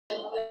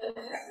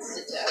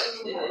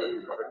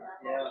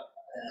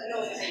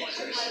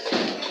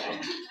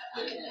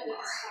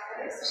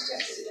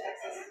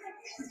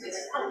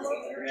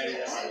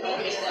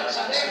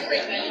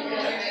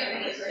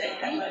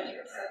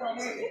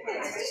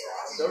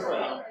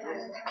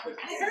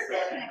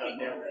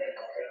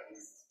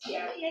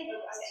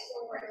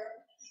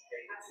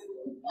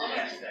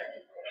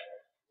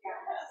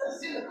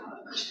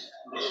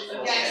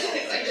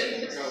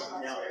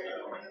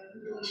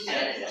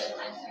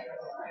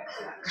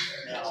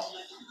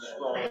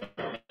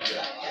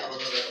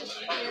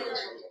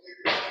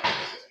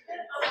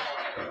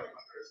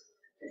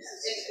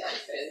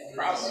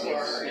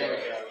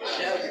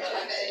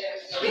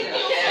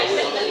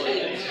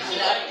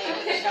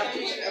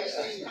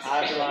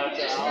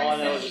All I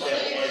know is that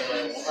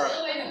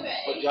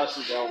what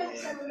Justin told me,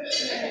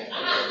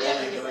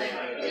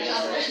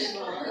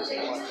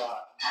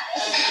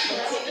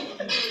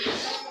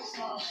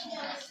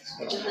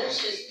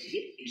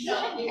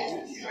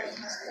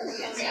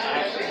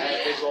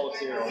 big bowl of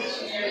cereal.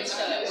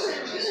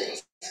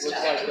 Looks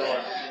like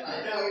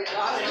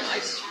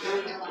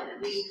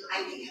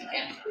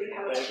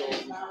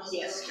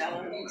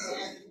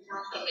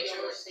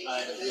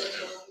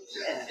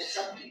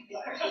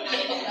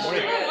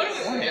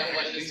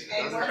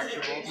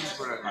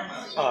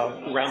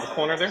around the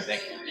corner there.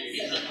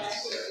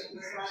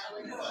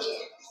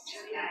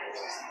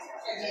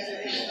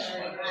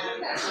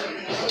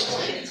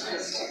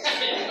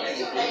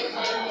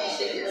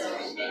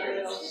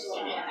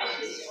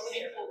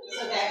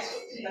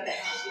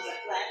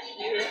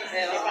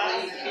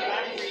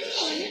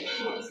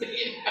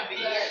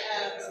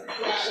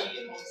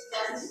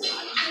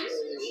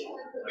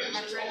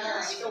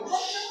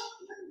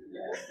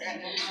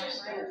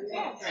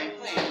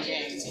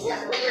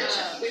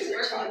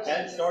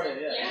 Hadn't started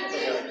yet. So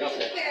we got a couple.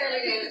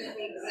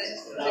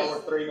 Now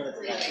we're 3 minutes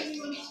back.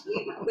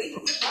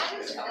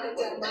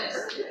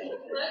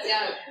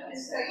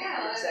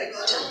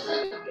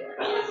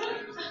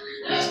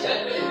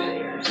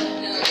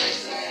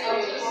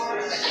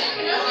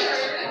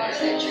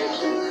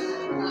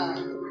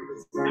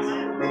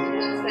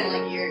 It's been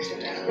like years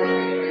ago.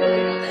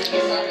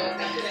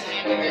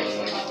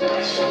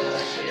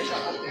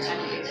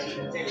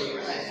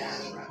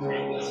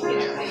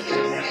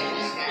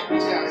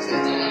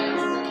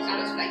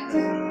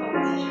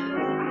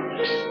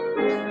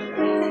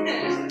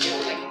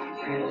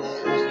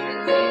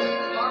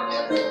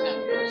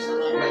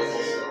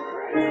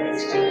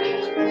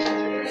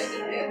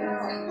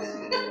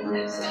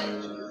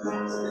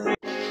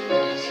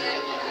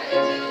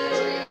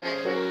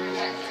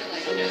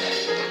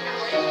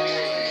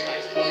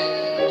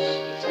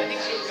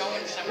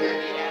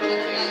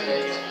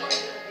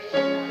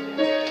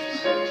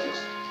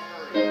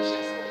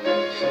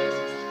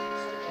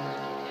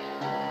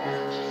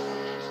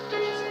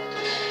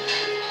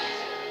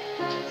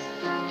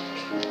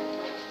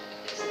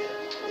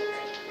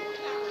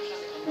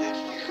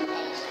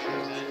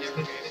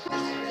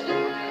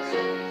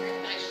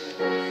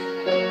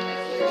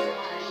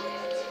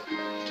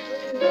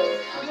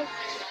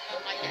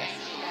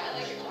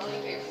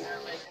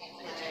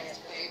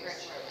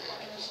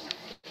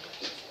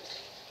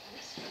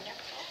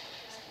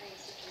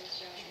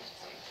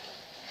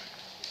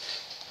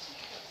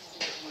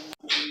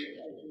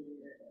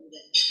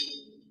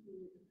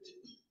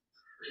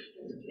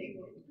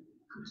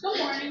 Good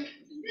morning.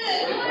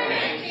 Good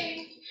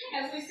morning.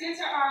 As we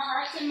center our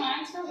hearts and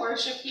minds for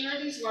worship, hear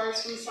these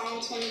words from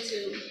Psalm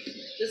 22.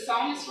 The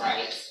psalmist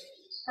writes,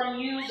 From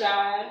you,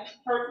 God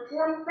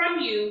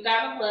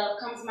of love,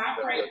 comes my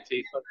praise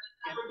and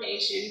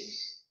congregation.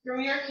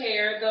 Through your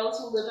care, those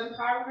who live in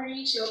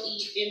poverty shall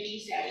eat and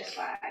be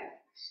satisfied.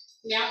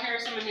 Now here are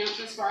some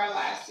announcements for our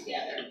lives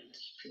together.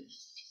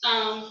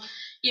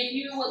 If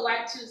you would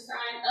like to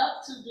sign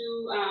up to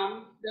do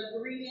the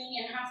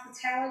greeting and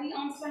hospitality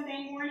on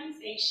Sunday mornings,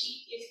 a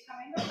sheet is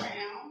coming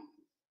around.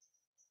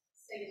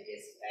 Say it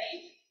this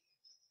way.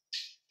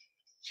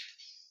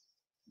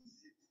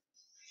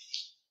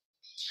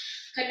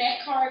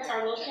 Connect cards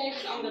are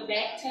located on the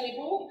back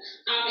table,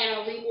 and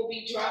a link will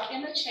be dropped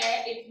in the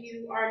chat. If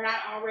you are not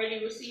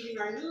already receiving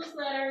our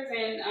newsletters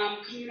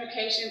and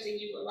communications and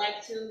you would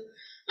like to,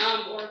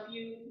 or if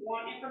you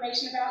want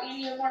information about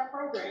any of our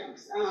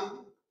programs,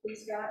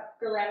 please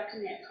fill out a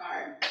Connect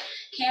card.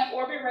 Camp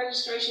Orbit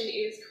registration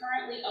is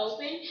currently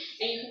open,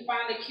 and you can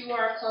find the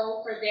QR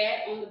code for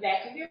that on the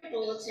back of your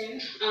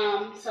bulletin.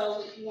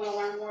 So if you want to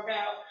learn more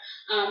about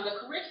the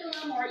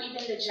curriculum or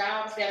even the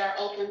jobs that are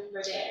open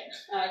for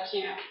that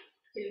camp,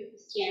 you can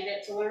scan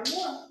that to learn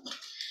more.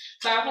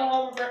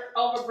 Bible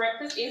over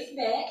breakfast is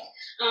back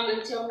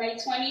until May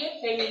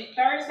 20th. They meet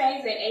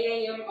Thursdays at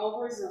 8 a.m.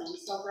 over Zoom.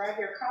 So grab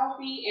your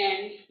coffee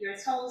and your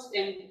toast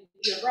and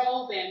your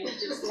robe and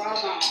just log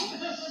on.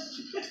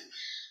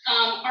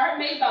 Art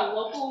made by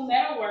local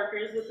metal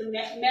workers with the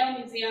Metal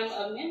Museum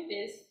of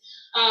Memphis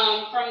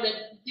from the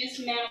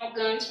dismantled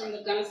guns from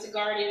the Guns to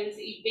Gardens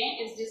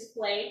event is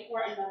displayed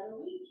for another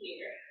week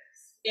here.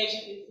 as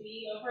you can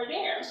see over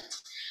there.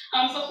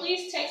 So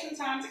please take some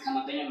time to come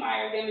up and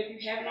admire them if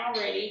you haven't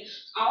already.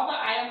 All the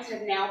items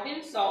have now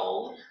been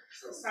sold,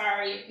 so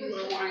sorry if you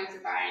were wanting to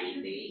buy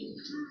anything.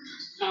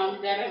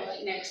 Better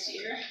luck next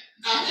year.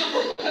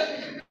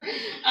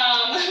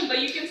 But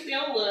you can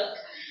still look.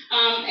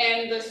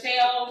 And the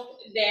sales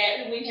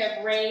that we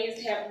have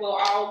raised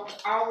all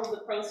of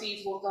the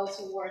proceeds will go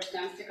towards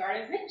Guns to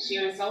Gardens next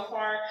year. And so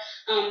far,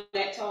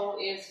 that total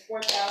is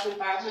 $4,500.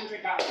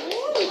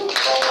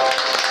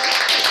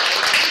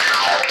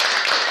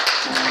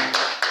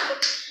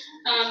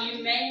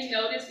 You may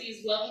notice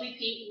these lovely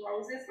pink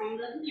roses on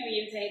the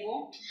communion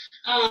table.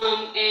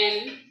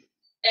 And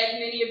as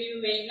many of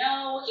you may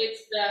know,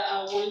 it's the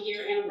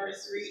 1-year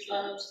anniversary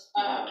of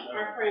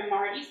our friend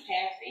Marty's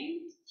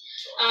passing.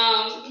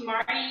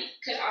 Marty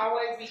could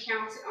always be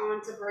counted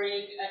on to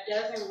bring a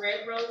dozen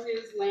red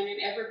roses when an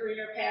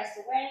evergreener passed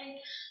away,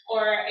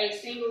 or a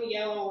single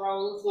yellow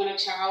rose when a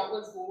child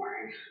was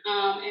born.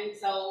 And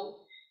so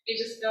it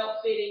just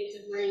felt fitting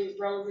to bring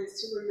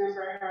roses to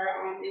remember her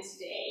on this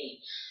day.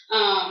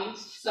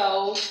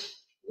 So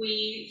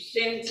we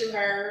send to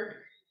her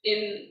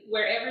in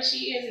wherever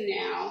she is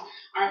now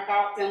our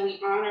thoughts, and we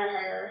honor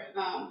her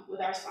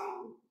with our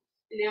song.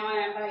 Now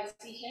I invite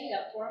CK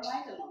up for a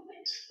Micah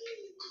moment.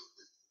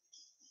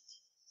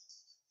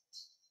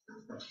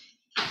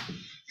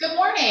 Good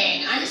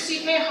morning, I'm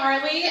CK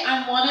Harley.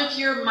 I'm one of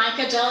your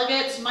Micah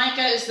delegates.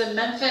 Micah is the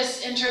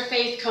Memphis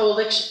Interfaith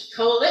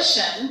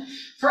Coalition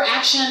for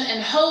Action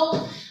and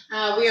Hope.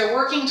 We are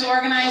working to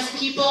organize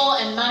people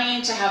and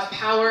money to have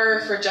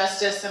power for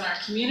justice in our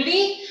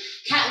community.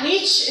 Kat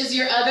Leach is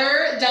your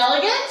other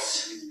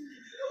delegate.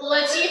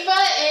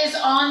 Latifa is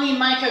on the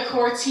Micah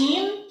core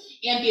team.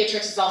 And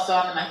Beatrix is also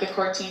on the Micah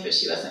core team, but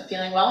she wasn't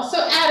feeling well.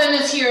 So Adam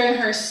is here in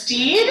her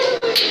stead.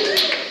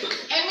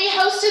 And we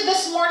hosted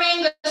this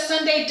morning the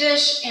Sunday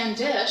Dish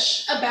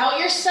about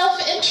your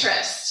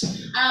self-interest.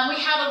 We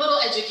had a little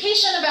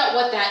education about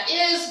what that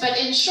is, but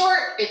in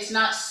short, it's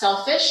not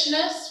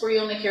selfishness, where you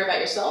only care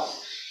about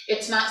yourself.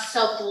 It's not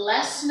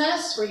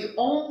selflessness, where you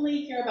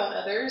only care about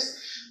others.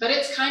 But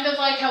it's kind of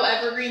like how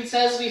Evergreen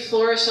says we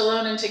flourish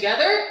alone and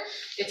together.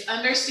 It's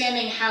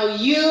understanding how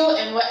you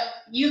and what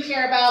you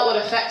care about, what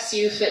affects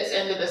you, fits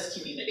into this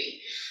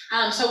community.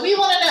 So we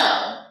want to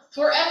know,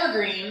 for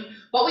Evergreen,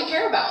 what we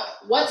care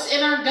about, what's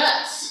in our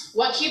guts,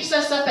 what keeps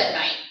us up at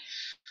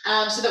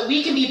night, so that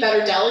we can be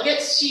better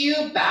delegates to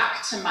you,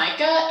 back to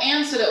Micah,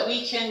 and so that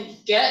we can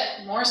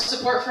get more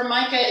support from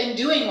Micah in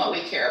doing what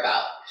we care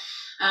about.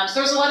 So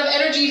there's a lot of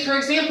energy, for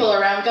example,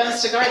 around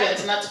Guns to Gardens,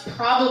 and that's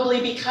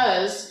probably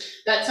because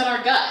that's in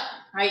our gut,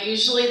 right?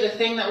 Usually the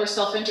thing that we're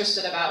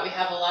self-interested about, we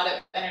have a lot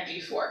of energy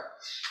for.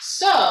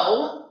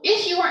 So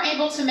if you weren't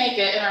able to make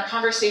it in our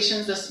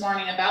conversations this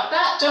morning about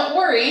that, don't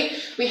worry.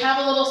 We have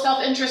a little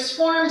self-interest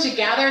form to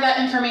gather that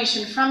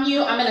information from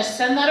you. I'm going to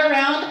send that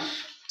around.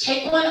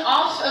 Take one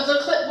off of the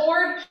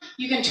clipboard.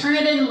 You can turn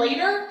it in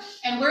later.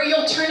 And where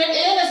you'll turn it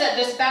in is at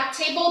this back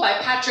table by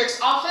Patrick's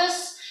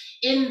office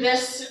in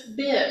this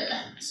bin.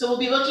 So we'll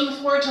be looking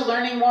forward to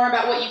learning more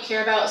about what you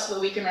care about so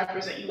that we can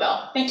represent you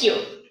well. Thank you.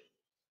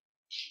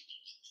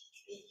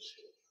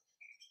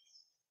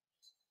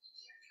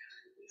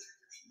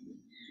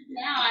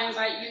 Now I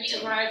invite you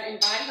to rise and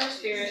body your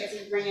spirit as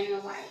we bring in the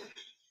light.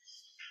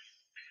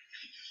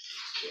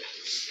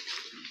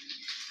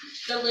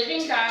 The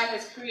living God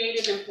has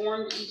created and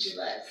formed each of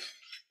us.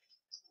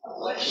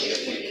 What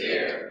should we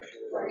fear?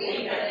 For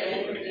we have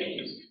been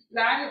redeemed.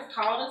 God has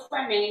called us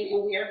by name,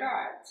 and we are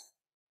God's.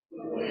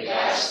 When we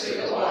pass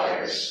through the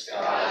waters,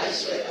 God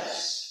is with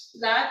us.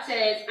 God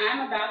says,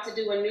 I'm about to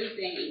do a new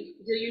thing.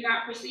 Do you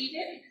not perceive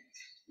it?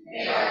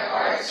 May our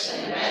hearts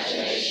and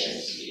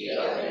imaginations be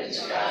open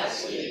to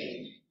God's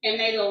leading. And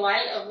may the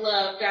light of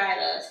love guide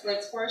us.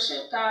 Let's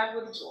worship God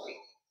with joy.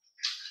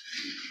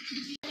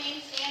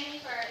 Standing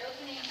for our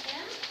opening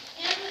hymn,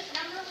 hymn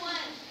number 1.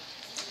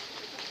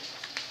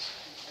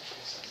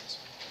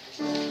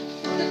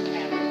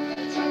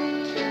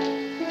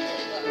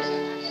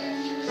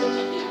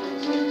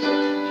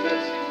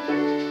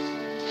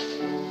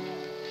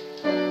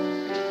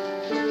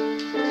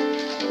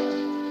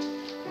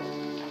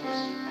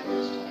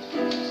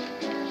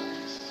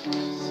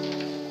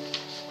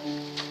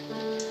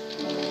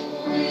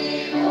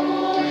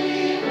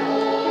 Holy,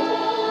 holy,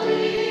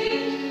 holy,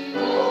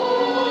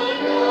 Lord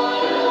God.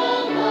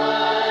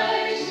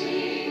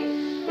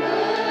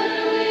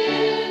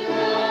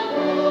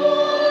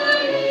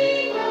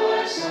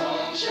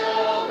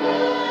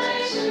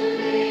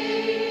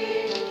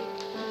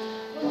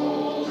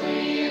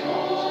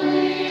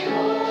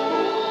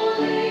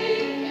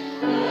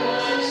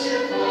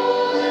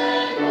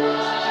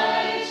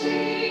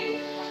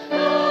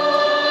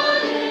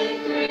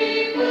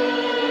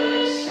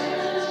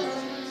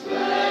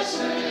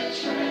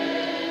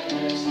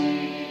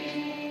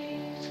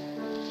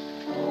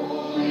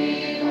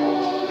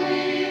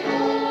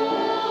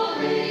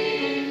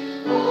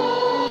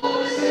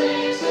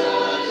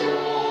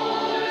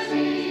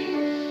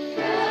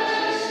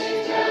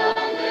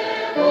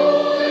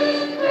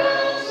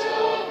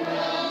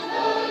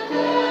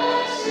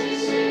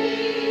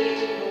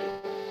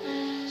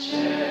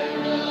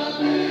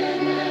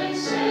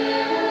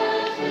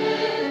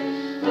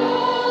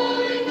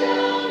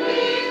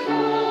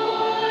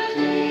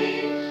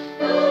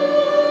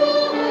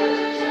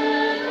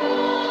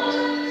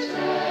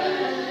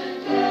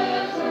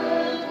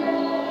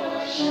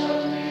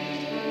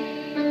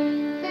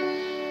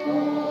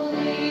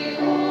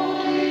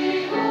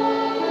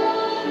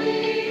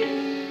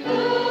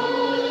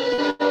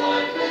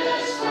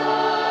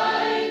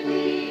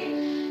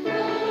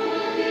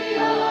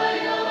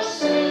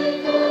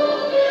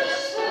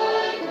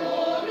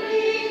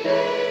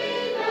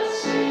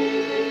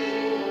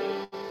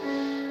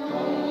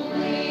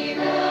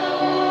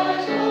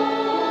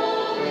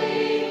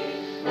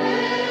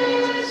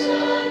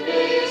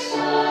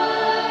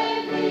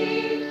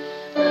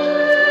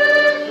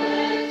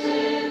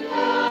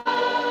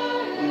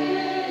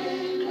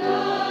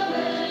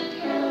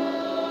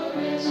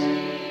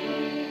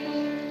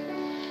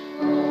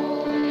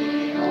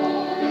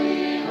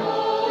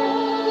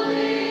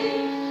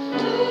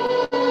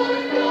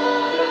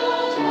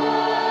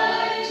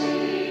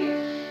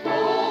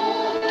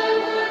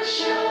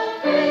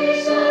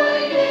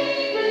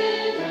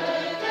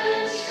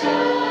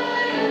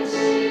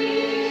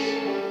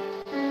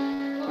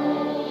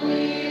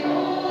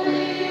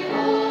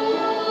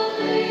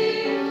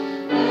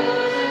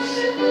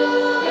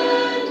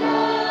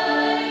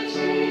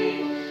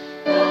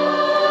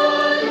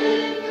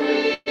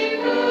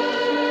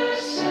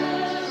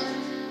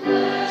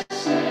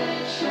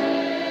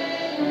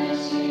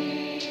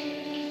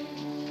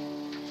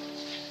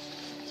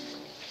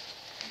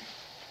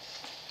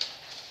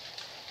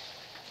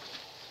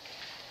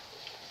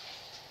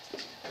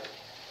 Good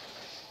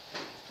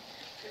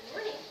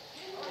morning.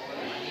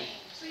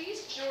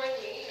 Please join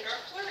me in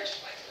our flourish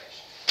language.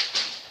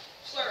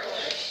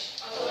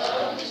 Flourish.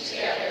 Alone and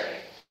together.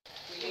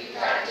 We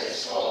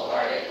practice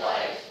wholehearted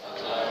life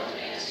alone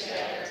and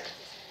together.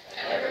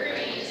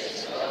 Evergreen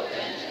is an open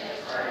and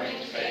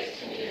affirming faith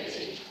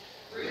community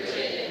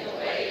rooted in the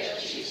way of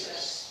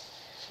Jesus.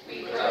 We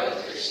grow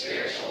through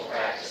spiritual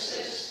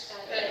practices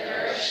that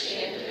nourish the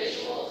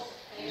individual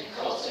and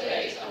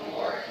cultivate a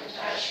more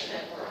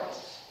compassionate world.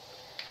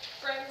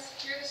 Friends,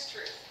 hear this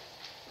truth.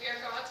 We are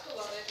God's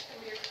beloved, and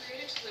we are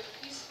created to live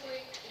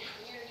peacefully, in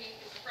community,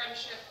 in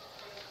friendship with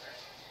one another.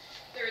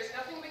 There is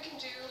nothing we can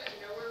do and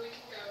nowhere we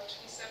can go to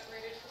be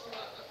separated from the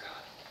love of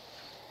God.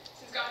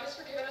 Since God has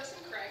forgiven us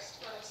in Christ,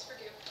 let us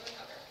forgive one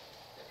another.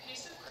 The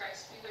peace of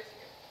Christ be with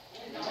you.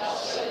 And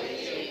also with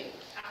you.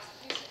 Ask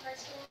the peace of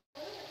Christ to one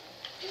another.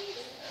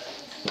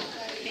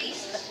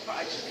 Peace of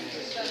Christ.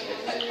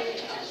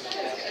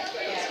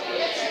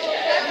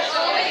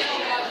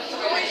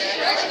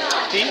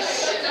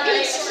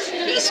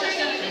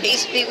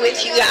 Peace be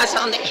with you guys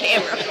on the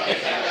camera.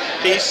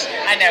 Peace.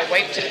 I know,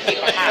 wait till the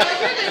people have.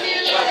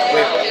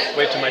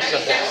 Wait till my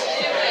subject.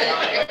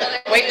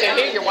 Wait till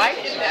hear your wife.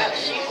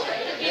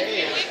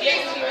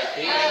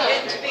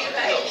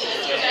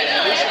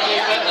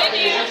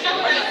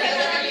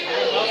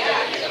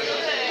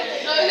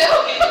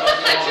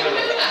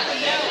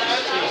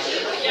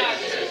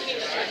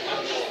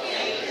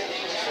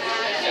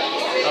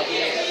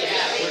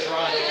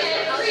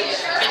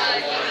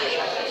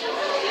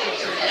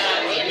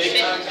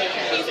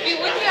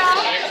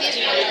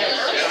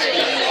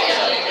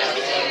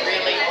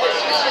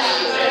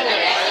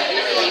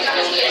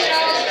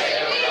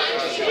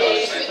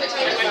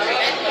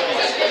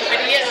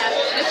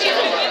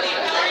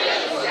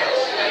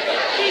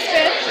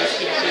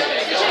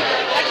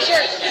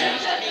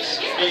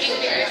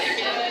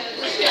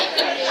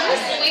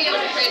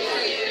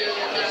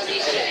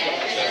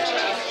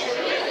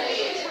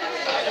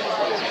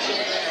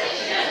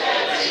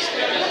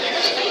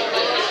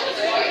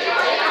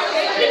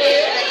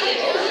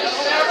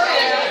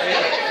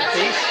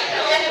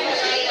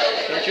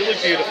 Don't you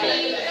look beautiful?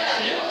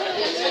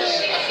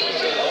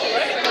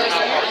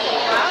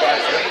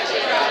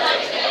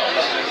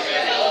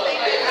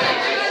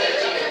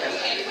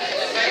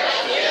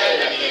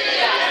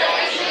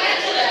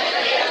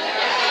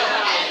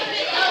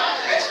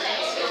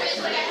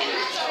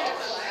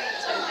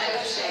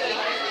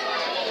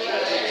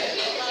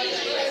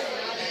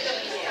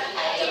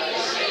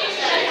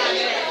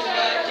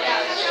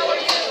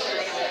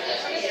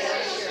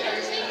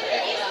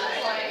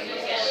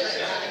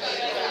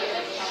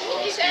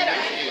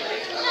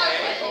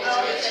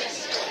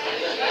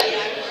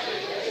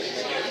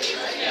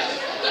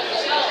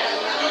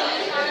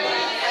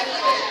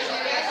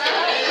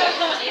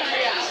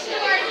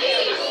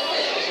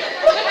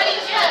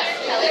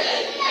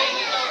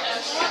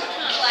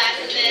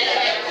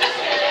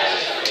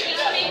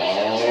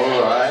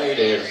 All right,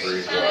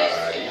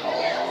 everybody.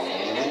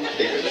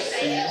 Take a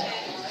seat.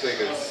 Take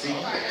a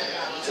seat.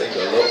 Take a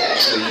look.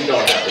 Actually, you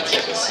don't have to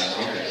take a seat.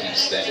 You can keep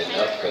standing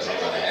up because I'm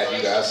going to have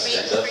you guys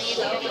stand up.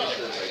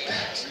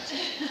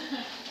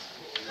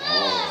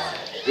 All right.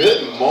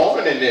 Good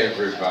morning,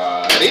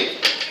 everybody.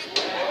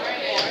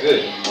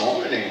 Good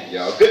morning,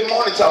 y'all. Good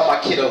morning to all my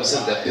kiddos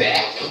in the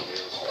back.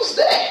 Who's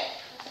that?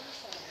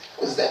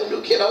 Was that a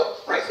little kiddo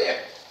right there?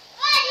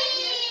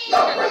 No,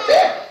 right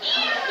there.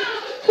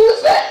 Who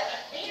is that?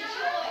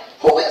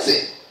 Who is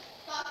it?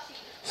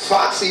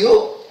 Foxy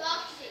who?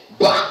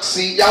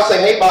 Boxy. Y'all say,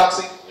 hey,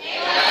 Boxy.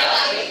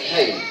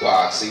 Hey,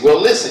 Boxy. Well,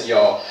 listen,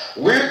 y'all.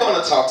 We're going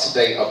to talk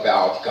today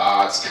about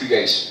God's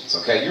creations,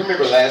 okay? You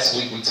remember last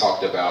week we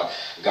talked about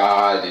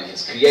God and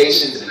his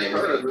creations and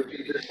everything.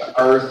 The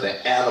earth,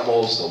 the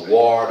animals, the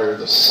water,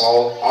 the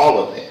salt, all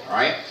of that,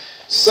 right?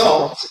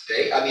 So,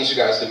 today, I need you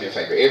guys to do me a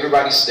favor.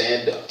 Everybody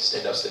stand up.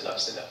 Stand up, stand up,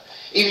 stand up.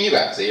 Even you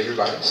guys,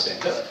 everybody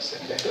stand up,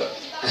 stand back up.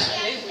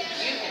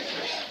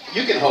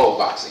 You can hold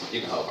boxing.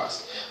 You can hold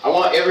boxing. I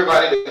want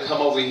everybody to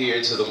come over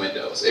here to the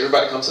windows.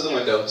 Everybody come to the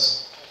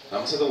windows.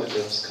 Come to the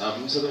windows.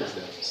 Come to the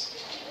windows.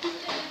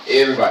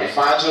 Everybody,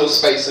 find your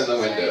space in the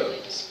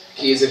windows.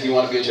 Kids, if you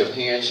want to be with your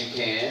parents, you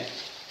can.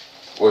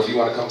 Or if you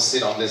want to come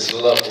sit on this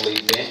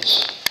lovely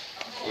bench,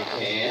 you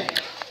can.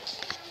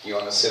 You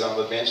want to sit on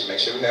the bench and make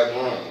sure we have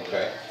room,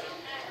 okay?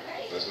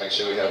 Let's make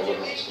sure we have a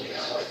little room.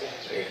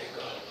 There you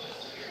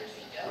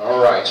go.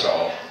 All right,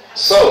 y'all.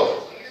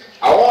 So,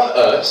 I want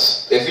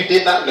us, if you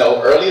did not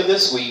know, earlier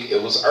this week,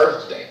 it was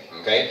Earth Day,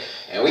 okay?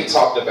 And we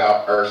talked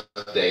about Earth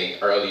Day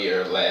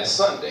earlier last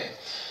Sunday.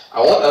 I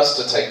want us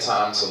to take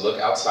time to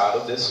look outside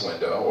of this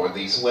window, or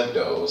these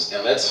windows,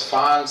 and let's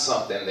find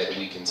something that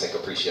we can take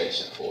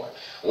appreciation for.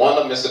 One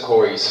of Mr.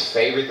 Corey's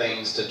favorite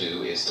things to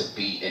do is to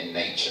be in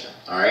nature,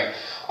 all right?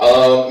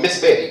 Miss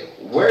Betty,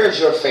 where is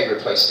your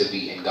favorite place to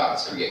be in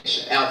God's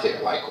creation? Out there,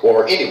 like,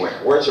 or anywhere.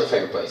 Where's your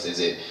favorite place? Is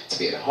it to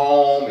be at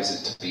home? Is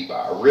it to be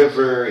by a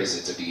river? Is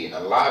it to be in a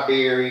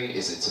library?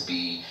 Is it to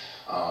be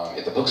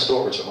at the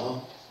bookstore with your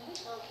mom?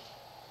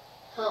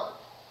 Home.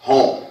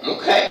 Home.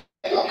 Okay.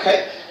 Okay.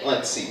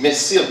 let's see. Miss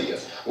Sylvia,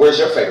 where's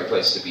your favorite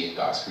place to be in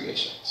God's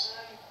creations?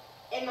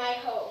 In my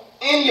home.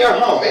 In your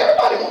home.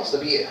 Everybody wants to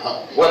be at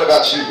home. What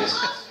about you, Miss?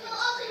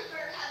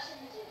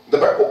 The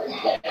bird.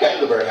 Okay,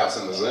 the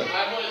birdhouse in the zoo.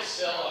 I would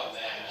sell on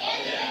that.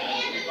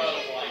 Yeah, we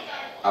both like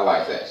that. I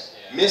like that.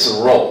 Miss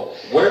Roll,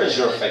 where is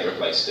your favorite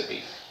place to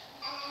be?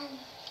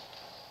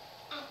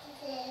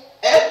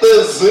 At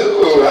the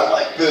zoo. I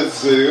like the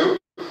zoo.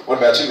 What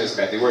about you, Miss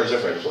Matthew? Where's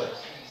your favorite place?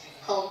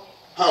 Home.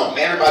 Home.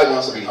 Everybody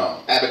wants to be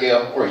home.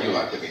 Abigail, where do you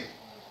like to be?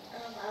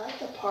 I like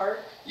the park.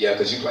 Yeah,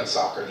 because you play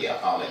soccer. Yeah,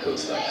 all that cool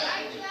stuff.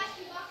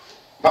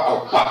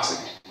 Oh,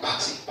 boxing.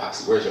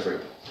 Boxing. Where's your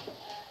favorite?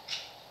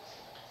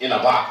 In a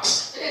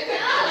box.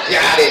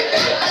 Got it.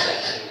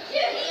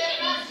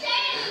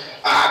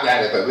 I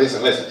got it, but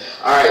listen.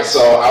 All right, so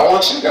I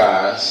want you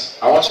guys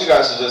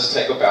to just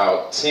take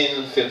about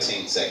 10,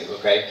 15 seconds,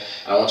 okay?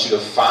 And I want you to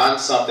find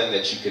something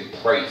that you can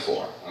pray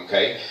for,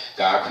 okay?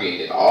 God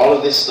created all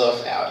of this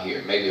stuff out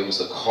here. Maybe it was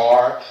the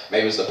car,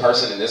 maybe it's the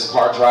person in this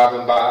car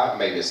driving by,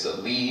 maybe it's the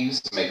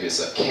leaves, maybe it's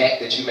a cat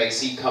that you may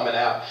see coming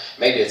out,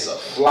 maybe it's a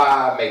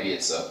fly, maybe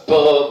it's a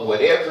bug,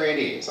 whatever it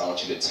is. I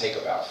want you to take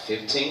about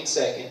 15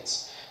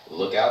 seconds,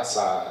 look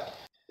outside,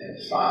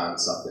 and find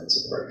something to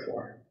pray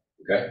for,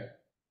 okay?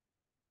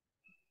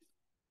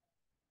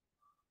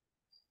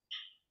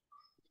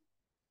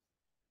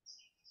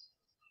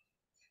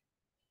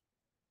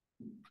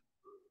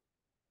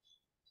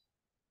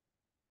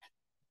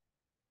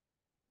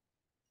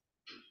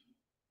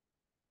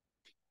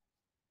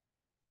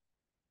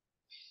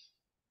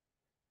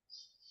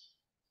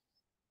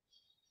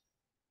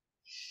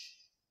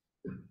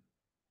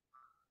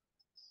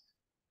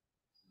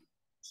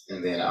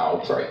 And then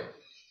I'll pray.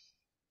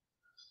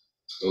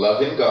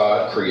 Loving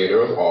God,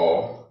 creator of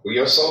all, we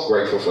are so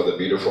grateful for the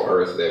beautiful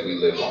earth that we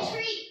live on.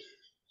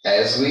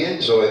 As we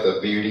enjoy the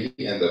beauty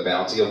and the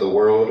bounty of the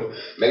world,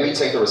 may we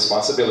take the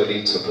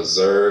responsibility to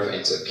preserve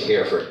and to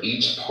care for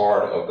each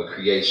part of the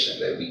creation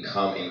that we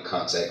come in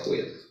contact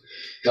with.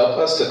 Help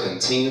us to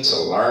continue to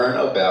learn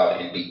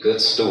about and be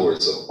good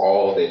stewards of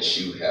all that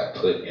you have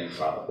put in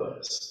front of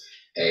us.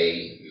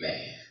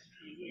 Amen.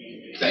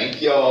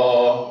 Thank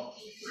y'all.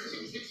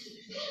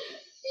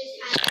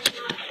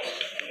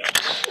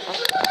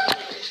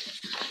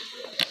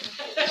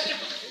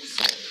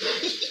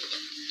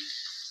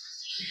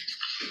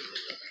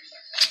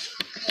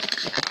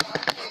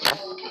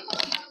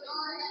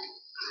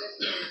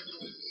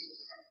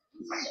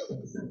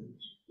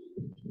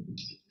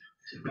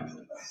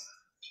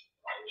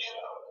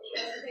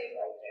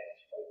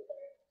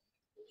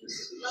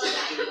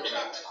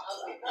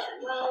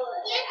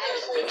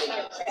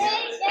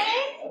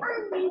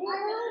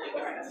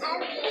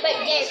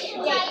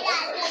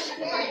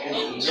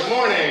 Good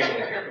morning.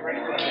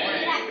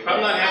 If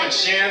I've not had a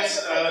chance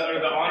or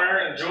the honor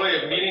and joy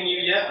of meeting you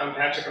yet, I'm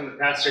Patrick. I'm the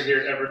pastor here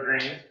at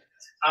Evergreen.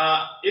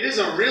 It is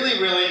a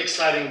really, really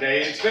exciting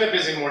day. It's been a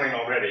busy morning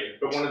already,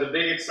 but one of the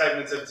big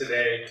excitements of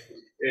today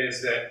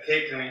is that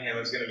Kate Cunningham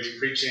is going to be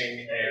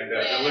preaching and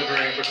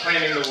delivering,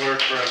 proclaiming the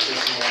word for us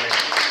this morning.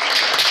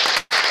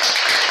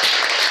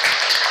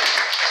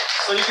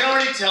 So you can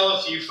already tell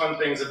a few fun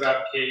things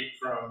about Kate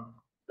from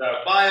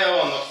the bio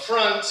on the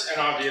front, and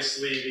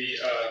obviously the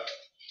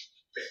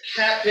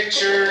cat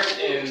picture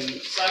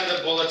inside of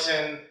the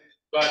bulletin.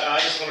 But I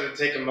just wanted to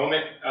take a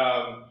moment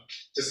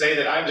to say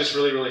that I'm just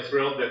really, really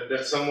thrilled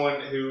that someone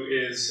who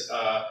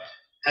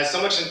has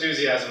so much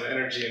enthusiasm,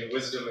 energy, and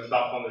wisdom, and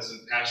thoughtfulness,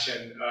 and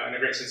passion, and a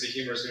great sense of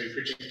humor is going to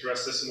be preaching for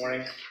us this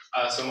morning.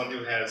 Someone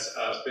who has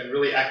been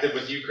really active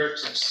with you, Kirk,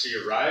 since she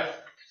arrived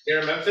here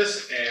in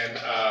Memphis, and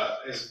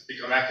has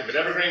become active at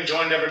Evergreen,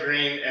 joined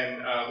Evergreen,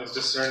 and is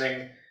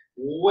discerning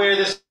where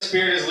the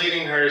Spirit is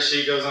leading her as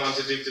she goes on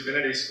to do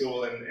divinity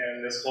school,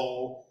 and this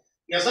whole,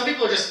 some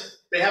people are just,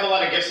 they have a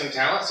lot of gifts and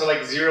talents, so like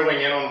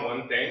zeroing in on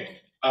one thing,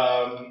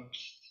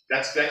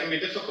 that can be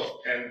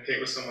difficult. And Kate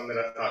was someone that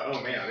I thought,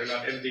 oh man, I do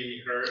not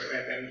envy her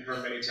and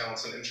her many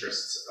talents and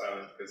interests,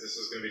 because this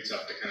is going to be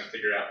tough to kind of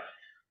figure out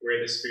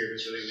where the Spirit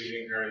is really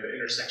leading her and the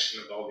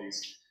intersection of all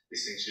these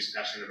things she's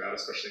passionate about,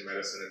 especially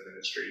medicine and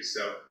ministry.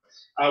 So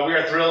we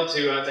are thrilled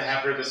to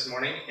have her this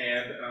morning,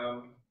 and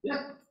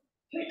Kate.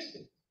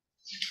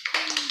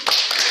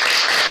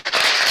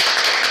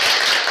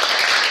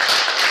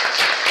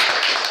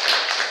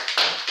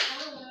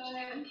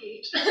 Hi, I'm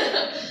Kate.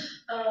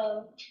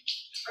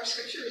 Our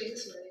scripture reading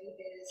this morning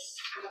is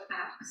out of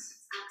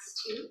Acts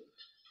 2,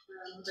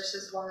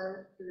 verses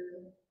 1 through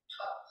 12.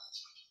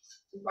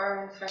 I'm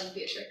borrowing from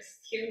Beatrix.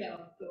 Hear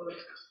now the word of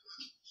God.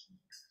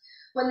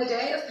 When the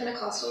day of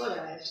Pentecostal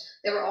arrived,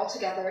 they were all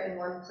together in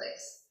one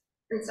place.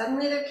 And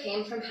suddenly there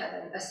came from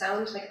heaven a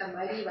sound like a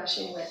mighty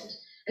rushing wind,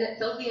 and it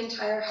filled the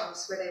entire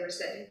house where they were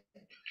sitting.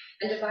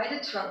 And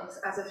divided tongues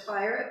as of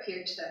fire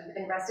appeared to them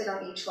and rested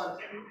on each one of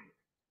them.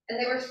 And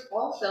they were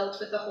all filled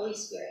with the Holy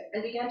Spirit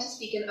and began to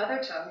speak in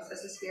other tongues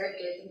as the Spirit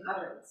gave them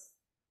utterance.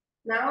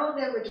 Now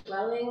there were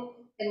dwelling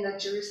in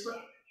Jerusalem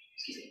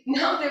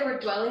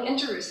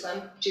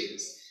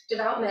Jews,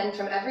 devout men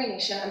from every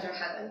nation under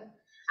heaven.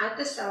 At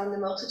the sound, the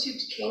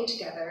multitude came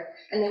together,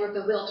 and they were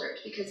bewildered,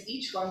 because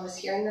each one was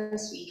hearing them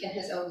speak in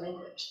his own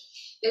language.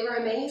 They were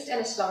amazed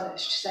and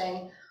astonished,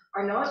 saying,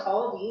 "Are not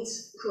all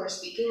these who are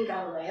speaking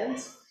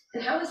Galileans?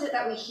 And how is it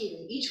that we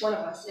hear, each one of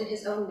us, in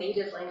his own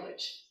native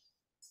language?"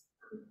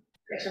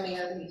 Pray for me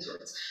on these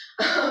words.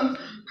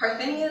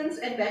 Parthians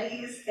and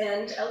Medes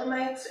and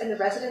Elamites and the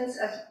residents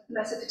of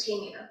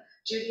Mesopotamia,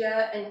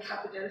 Judea and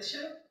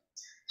Cappadocia,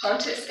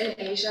 Pontus and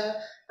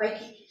Asia,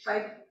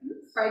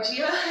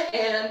 Phrygia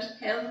and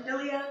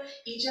Pamphylia,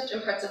 Egypt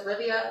and parts of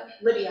Libya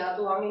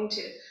belonging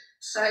to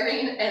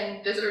Cyrene,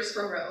 and visitors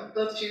from Rome,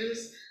 both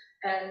Jews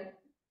and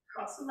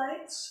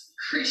proselytes,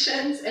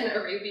 Cretians and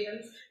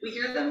Arabians. We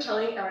hear them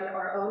telling in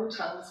our own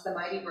tongues the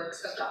mighty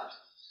works of God.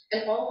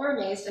 And all were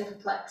amazed and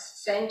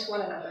perplexed, saying to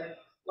one another,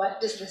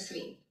 "What does this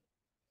mean?"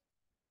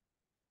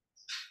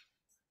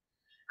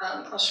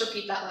 I'll just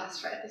repeat that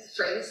last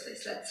phrase. They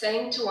said,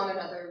 saying to one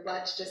another,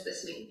 "What does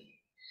this mean?"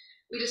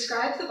 We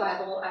describe the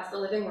Bible as the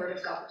living word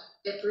of God.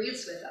 It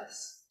breathes with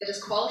us. It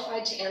is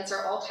qualified to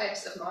answer all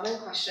types of modern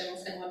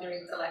questions and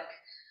wonderings alike.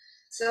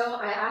 So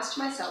I asked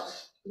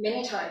myself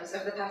many times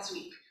over the past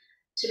week,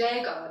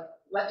 today, God,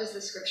 what does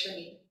this scripture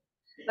mean?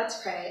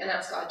 Let's pray and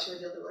ask God to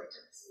reveal the word to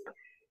us.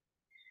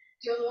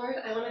 Dear Lord,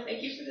 I want to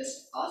thank you for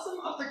this awesome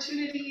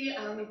opportunity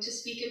to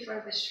speak in front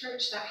of this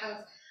church that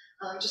has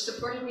just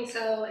supported me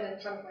so, and in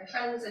front of my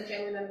friends and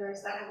family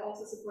members that have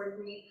also supported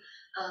me.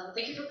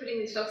 Thank you for putting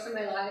these folks in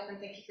my life, and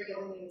thank you for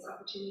giving me this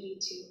opportunity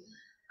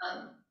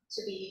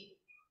to be,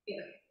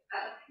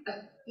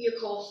 a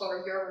vehicle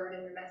for your word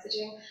and your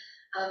messaging.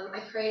 I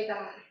pray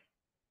that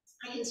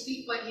I can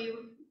speak what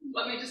you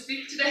want me to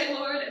speak today,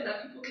 Lord, and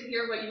that people can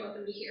hear what you want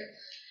them to hear.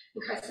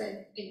 In Christ's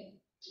name,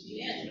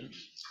 amen.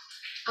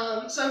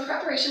 So in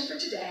preparation for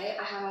today,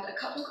 I had a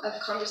couple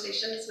of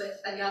conversations with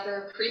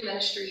another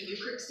pre-ministry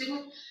Eucharist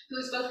student who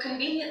is both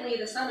conveniently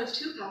the son of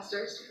two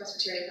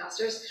Presbyterian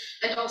pastors,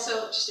 and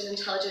also just an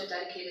intelligent,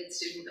 dedicated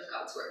student of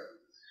God's Word.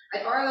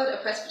 I borrowed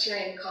a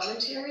Presbyterian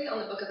commentary on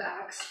the book of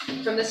Acts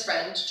from this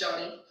friend,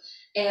 Johnny,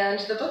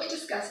 and the book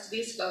discussed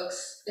these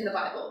folks in the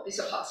Bible, these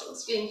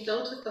apostles, being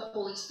filled with the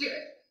Holy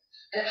Spirit,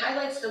 and it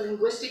highlights the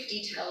linguistic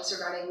details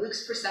surrounding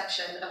Luke's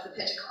perception of the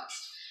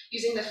Pentecost,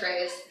 using the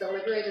phrase, "the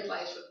liberated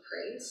life of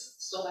praise,"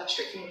 stole that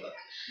straight from the book.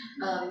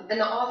 And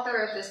the author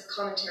of this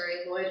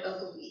commentary, Lloyd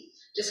Ogilvie,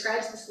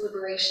 describes this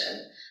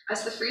liberation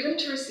as the freedom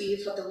to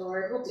receive what the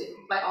Lord will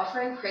do by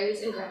offering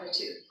praise and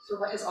gratitude for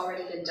what has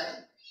already been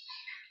done.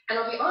 And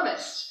I'll be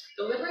honest,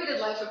 the liberated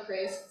life of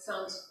praise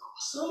sounds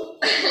awesome.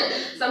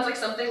 Sounds like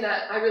something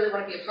that I really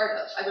want to be a part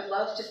of. I would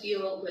love to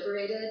feel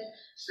liberated,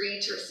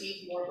 free to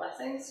receive more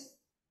blessings.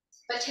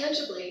 But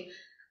tangibly,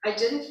 I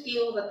didn't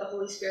feel that the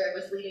Holy Spirit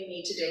was leading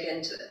me to dig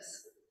into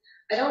this.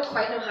 I don't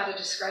quite know how to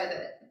describe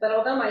it, but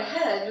although my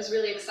head was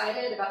really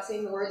excited about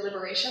seeing the word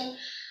liberation,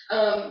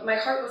 my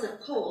heart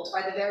wasn't pulled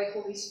by the very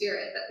Holy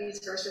Spirit that these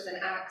verses in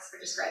Acts are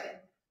describing.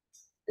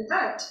 In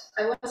fact,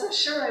 I wasn't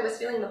sure I was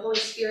feeling the Holy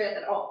Spirit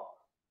at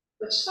all,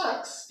 which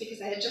sucks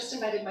because I had just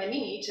invited my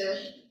Mimi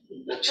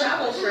to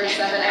travel for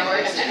 7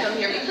 hours to come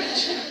hear me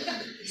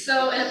preach.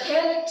 So in a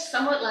panicked,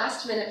 somewhat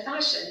last-minute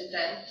fashion,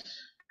 then,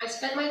 I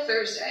spent my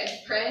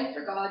Thursday praying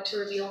for God to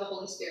reveal the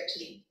Holy Spirit to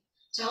me,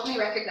 to help me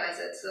recognize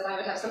it so that I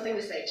would have something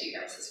to say to you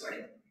guys this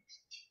morning.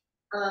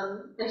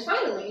 And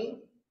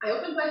finally, I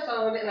opened my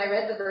phone and I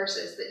read the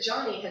verses that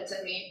Johnny had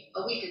sent me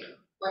a week ago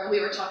when we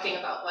were talking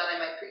about when I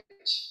might preach.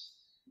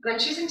 But I'm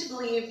choosing to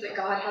believe that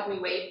God had me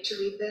wait to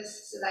read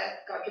this so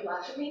that God could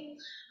laugh at me,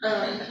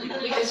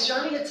 because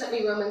Johnny had sent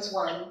me Romans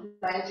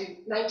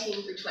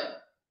 1:19 through 20,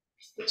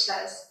 which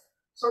says,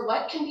 "For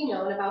what can be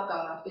known about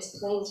God is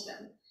plain to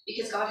them,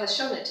 because God has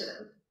shown it to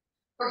them.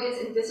 For his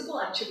invisible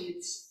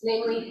attributes,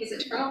 namely his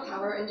eternal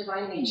power and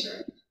divine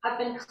nature, have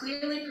been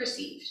clearly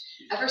perceived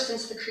ever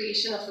since the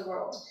creation of the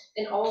world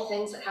and all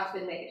things that have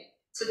been made.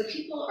 So the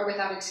people are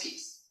without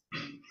excuse."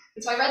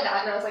 And so I read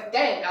that and I was like,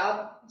 dang,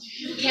 God,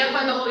 can't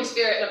find the Holy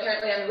Spirit, and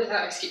apparently I'm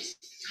without excuse.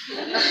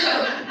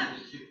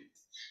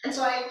 And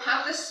so I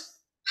have this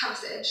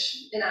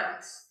passage in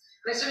Acts,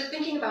 and I started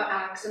thinking about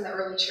Acts in the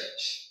early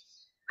church.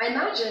 I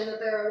imagine that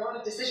there are a lot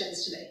of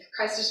decisions to make.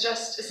 Christ has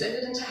just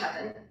ascended into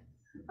heaven.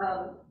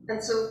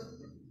 And so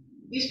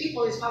these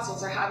people, these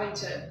apostles, are having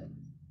to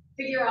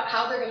figure out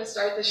how they're going to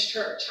start this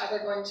church, how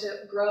they're going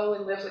to grow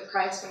and live with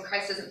Christ when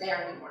Christ isn't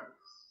there anymore.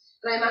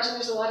 And I imagine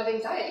there's a lot of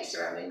anxiety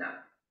surrounding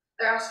that.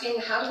 They're asking,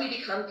 how do we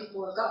become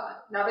people of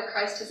God now that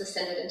Christ has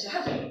ascended into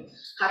heaven?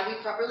 How do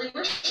we properly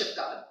worship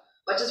God?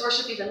 What does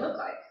worship even look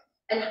like?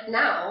 And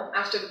now,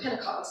 after the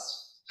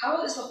Pentecost,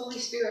 how is the Holy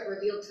Spirit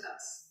revealed to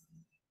us?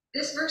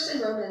 This verse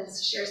in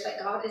Romans shares that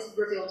God is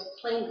revealed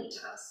plainly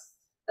to us,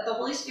 that the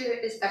Holy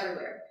Spirit is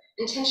everywhere,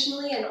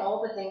 intentionally in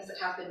all the things that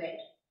have been made.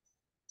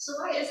 So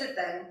why is it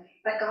then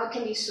that God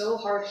can be so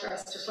hard for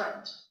us to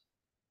find?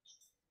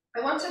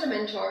 I once had a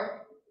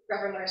mentor,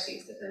 Reverend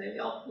Narcisse, if any of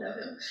y'all know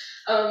him,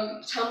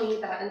 tell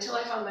me that until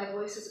I found my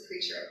voice as a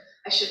preacher,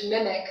 I should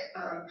mimic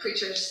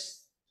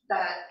preachers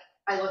that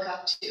I look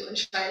up to and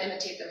try and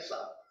imitate their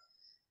flow.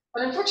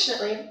 But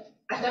unfortunately,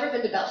 I've never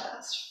been to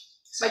Belfast.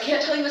 So I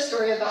can't tell you a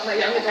story about my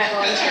young adult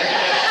volunteer.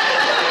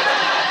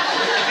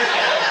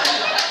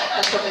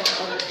 That's what they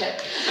call it, okay.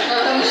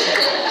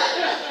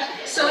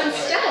 So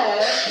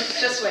instead,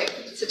 just wait,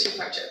 it's a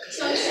two-part joke.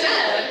 So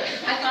instead,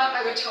 I thought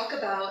I would talk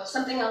about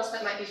something else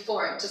that might be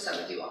foreign to some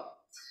of you all.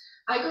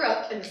 I grew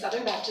up in the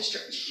Southern Baptist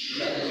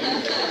Church.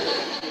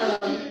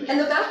 And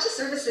the Baptist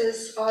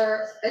services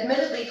are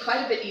admittedly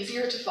quite a bit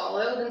easier to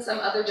follow than some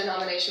other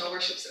denominational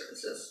worship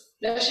services.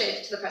 No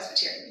shade to the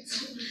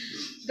Presbyterians.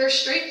 Their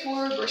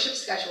straightforward worship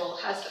schedule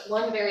has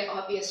one very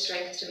obvious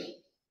strength to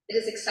me. It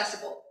is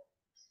accessible.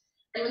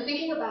 And when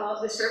thinking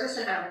about the service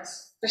in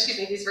Acts,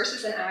 these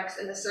verses in Acts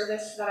and the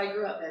service that I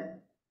grew up in,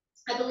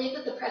 I believe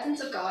that the presence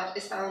of God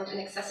is found in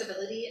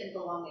accessibility and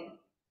belonging.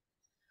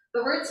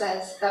 The word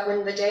says that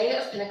when the day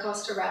of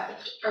Pentecost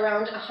arrived,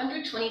 around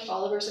 120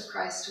 followers of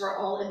Christ were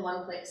all in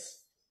one place.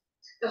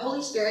 The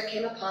Holy Spirit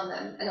came upon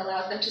them and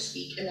allowed them to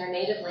speak in their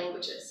native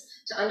languages,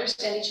 to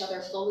understand each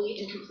other fully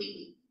and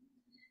completely.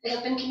 They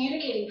have been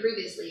communicating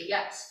previously,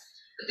 yes,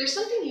 but there's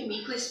something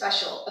uniquely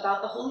special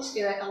about the Holy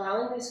Spirit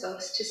allowing these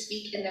folks to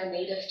speak in their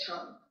native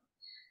tongue.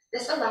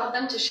 This allowed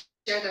them to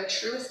share their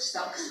truest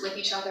selves with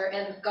each other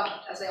and with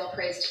God as they all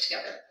praised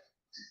together.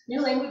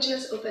 New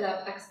languages open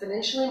up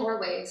exponentially more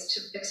ways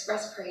to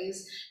express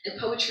praise and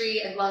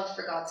poetry and love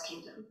for God's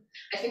kingdom.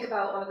 I think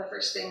about one of the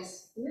first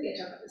things, maybe I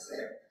talk about this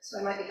later, so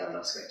I might be going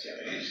off script here,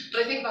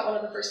 but I think about one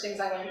of the first things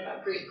I learned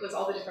about Greek was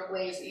all the different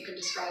ways that you can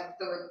describe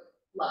the word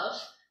love.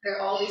 There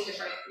are all these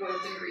different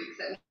words in Greek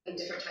that mean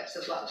different types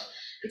of love.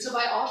 And so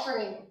by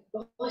offering,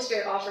 the Holy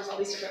Spirit offers all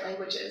these different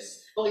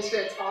languages. The Holy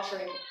Spirit's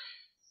offering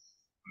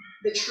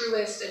the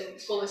truest and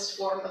fullest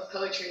form of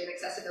poetry and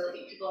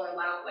accessibility. People are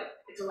allowed,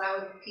 it's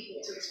allowing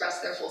people to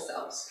express their full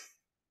selves.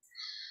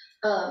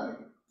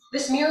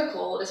 This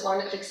miracle is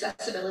one of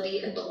accessibility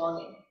and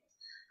belonging.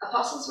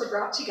 Apostles were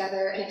brought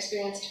together and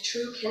experienced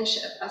true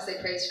kinship as they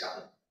praised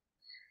God.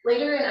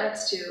 Later in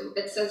Acts 2,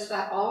 it says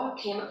that awe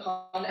came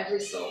upon every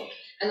soul,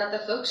 and that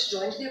the folks that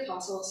joined the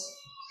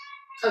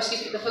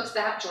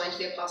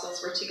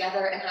apostles were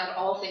together and had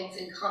all things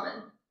in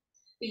common.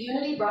 The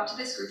unity brought to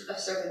this group of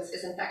servants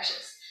is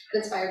infectious. It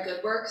inspired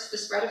good works, the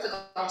spread of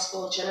the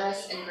gospel,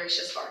 generous and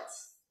gracious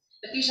hearts.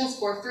 Ephesians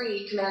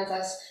 4:3 commands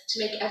us to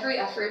make every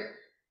effort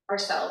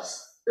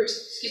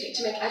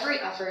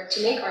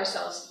to make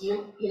ourselves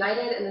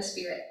united in the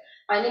Spirit,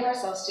 binding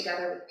ourselves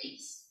together with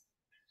peace.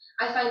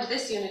 I find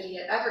this unity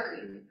at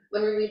Evergreen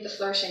when we read the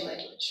flourishing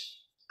language.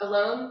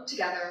 Alone,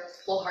 together,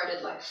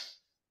 wholehearted life.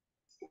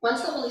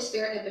 Once the Holy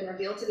Spirit had been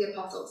revealed to the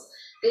apostles,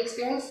 they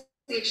experienced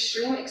the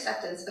extreme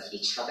acceptance of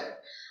each other,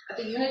 of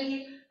the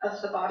unity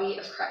of the body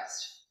of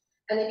Christ.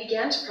 And they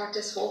began to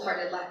practice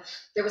wholehearted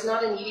life. There was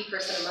not a needy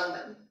person among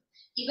them.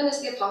 Even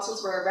as the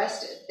apostles were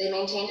arrested, they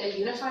maintained a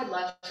unified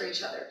love for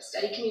each other,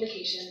 steady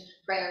communication,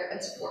 prayer,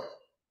 and support.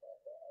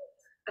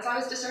 As I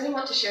was discerning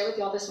what to share with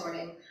y'all this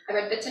morning, I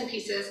read bits and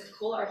pieces of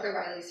Cole Arthur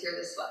Riley's Hear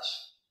This Flesh.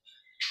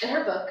 In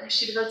her book,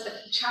 she devotes a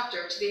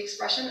chapter to the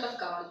expression of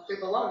God through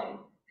belonging.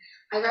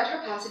 I read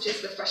her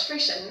passages with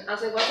frustration,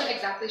 as I wasn't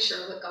exactly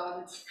sure what God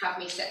would have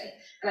me say,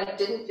 and I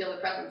didn't feel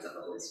the presence of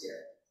the Holy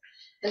Spirit.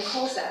 And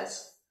Cole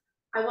says,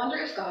 I wonder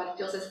if God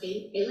feels as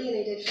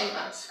alienated from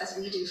us as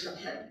we do from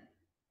him.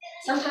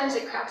 Sometimes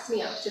it cracks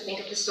me up to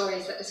think of the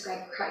stories that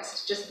describe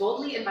Christ just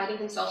boldly inviting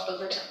himself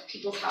over to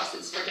people's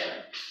houses for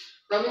dinner,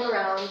 roaming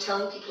around,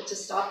 telling people to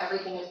stop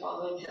everything and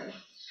following him,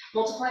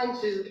 multiplying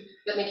food,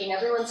 but making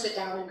everyone sit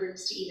down in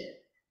groups to eat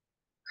it.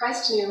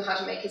 Christ knew how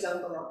to make his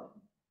own belonging.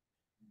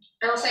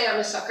 I'll say I'm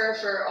a sucker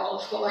for all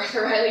of Cole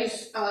Arthur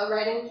Riley's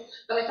writing,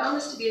 but I found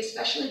this to be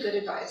especially good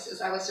advice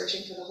as I was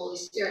searching for the Holy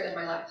Spirit in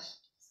my life.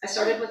 I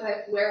started with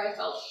where I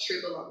felt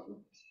true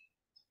belonging.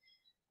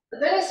 But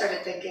then I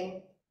started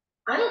thinking,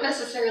 I don't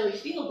necessarily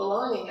feel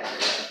belonging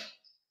everywhere.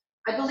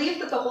 I believe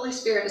that the Holy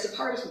Spirit is a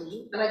part of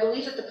me, and I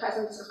believe that the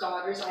presence of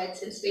God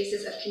resides in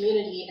spaces of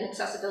community and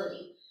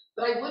accessibility,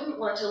 but I wouldn't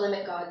want to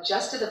limit God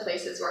just to the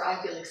places where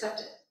I feel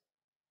accepted.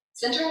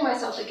 Centering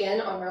myself again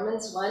on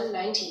Romans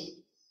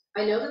 1:19,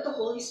 I know that the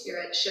Holy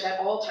Spirit should at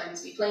all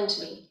times be plain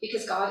to me,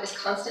 because God is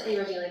constantly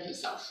revealing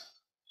himself.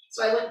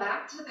 So I went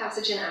back to the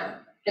passage in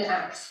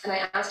Acts, and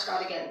I asked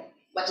God again,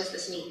 what does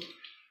this mean?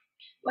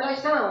 What I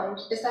found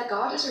is that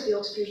God is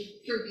revealed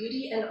through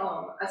beauty and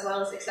awe, as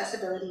well as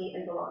accessibility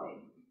and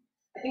belonging.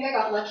 I think I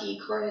got lucky.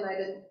 Corey and I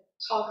didn't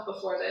talk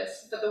before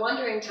this, but the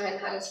wandering time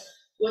had us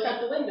look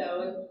out the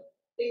window and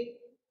think,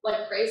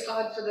 praise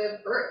God for the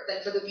earth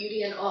and for the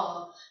beauty and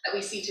awe that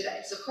we see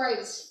today. So Corey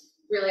was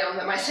really on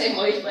my same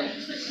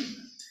wavelength.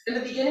 In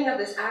the beginning of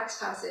this Acts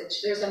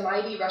passage, there's a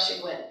mighty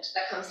rushing wind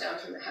that comes down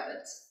from the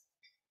heavens.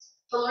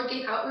 The Lord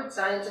gave outward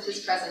signs of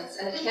his presence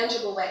in a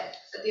tangible way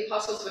that the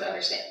apostles would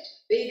understand.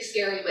 Big,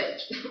 scary wind.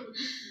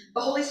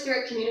 The Holy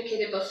Spirit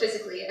communicated both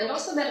physically and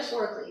also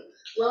metaphorically,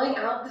 blowing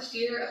out the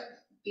fear of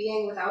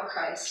being without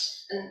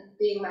Christ and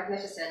being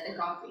magnificent and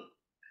godly.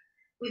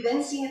 We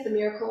then see the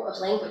miracle of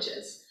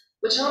languages.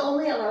 which not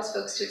only allows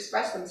folks to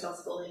express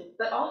themselves fully,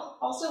 but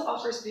also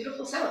offers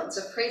beautiful sounds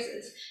of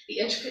praises, the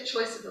intricate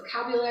choice of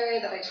vocabulary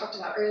that I talked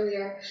about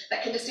earlier,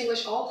 that can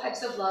distinguish all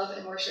types of love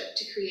and worship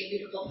to create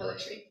beautiful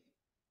poetry.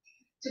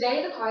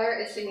 Today, the choir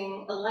is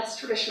singing a less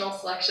traditional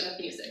selection of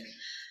music.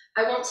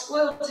 I won't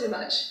spoil too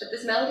much, but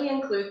this medley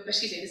includes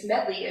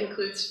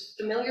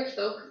familiar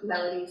folk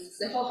melodies,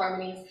 simple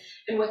harmonies,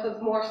 and with a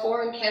more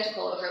foreign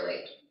canticle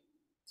overlaid.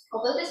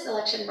 Although this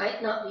selection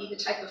might not be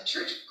the type of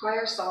church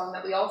choir song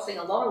that we all sing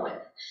along with,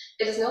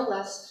 it is no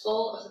less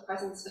full of the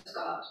presence of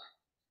God.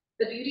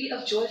 The beauty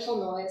of joyful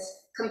noise,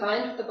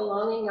 combined with the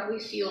belonging that we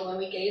feel when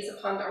we gaze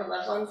upon our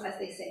loved ones as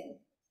they sing,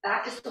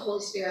 that is the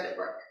Holy Spirit at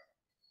work.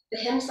 The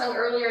hymn sung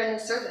earlier in the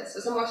service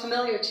was a more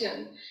familiar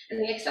tune, and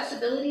the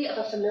accessibility of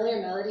a familiar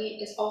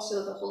melody is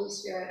also the Holy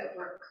Spirit at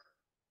work.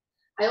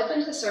 I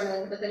opened the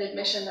sermon with an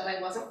admission that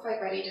I wasn't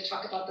quite ready to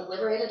talk about the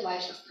liberated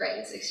life of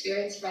praise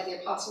experienced by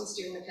the apostles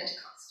during the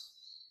Pentecost.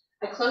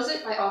 I close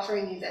it by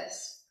offering you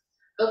this.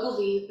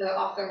 Ogilvy, the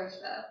author of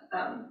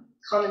the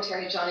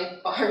commentary Johnny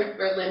Barr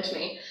lent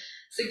me,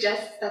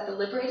 suggests that the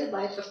liberated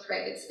life of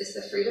praise is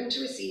the freedom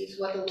to receive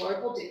what the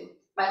Lord will do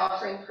by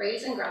offering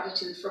praise and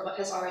gratitude for what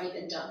has already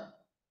been done.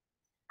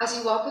 As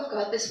you walk with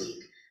God this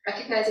week,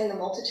 recognizing the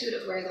multitude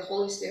of where the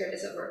Holy Spirit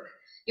is at work,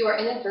 you are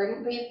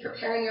inadvertently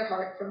preparing your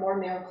heart for more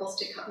miracles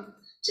to come,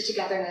 to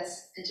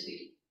togetherness and to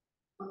beauty.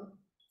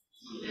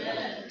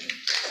 Amen.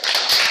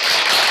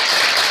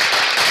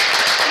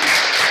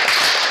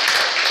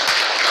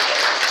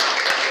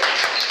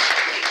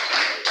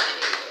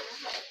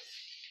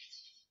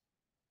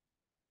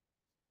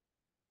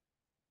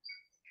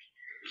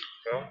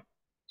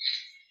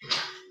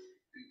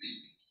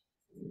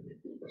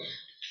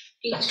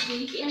 Each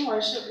week in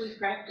worship, we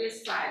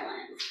practice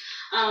silence.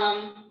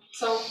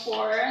 So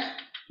for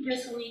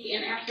this week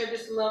and after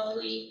this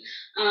lovely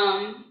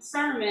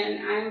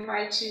sermon, I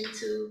invite you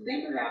to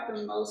think about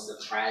the most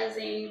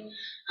surprising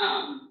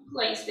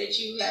place that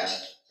you have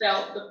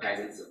felt the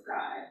presence of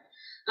God.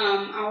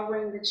 I'll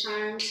ring the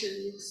chime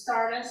to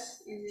start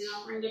us, and then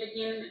I'll ring it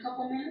again in a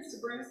couple minutes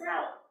to bring us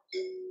out.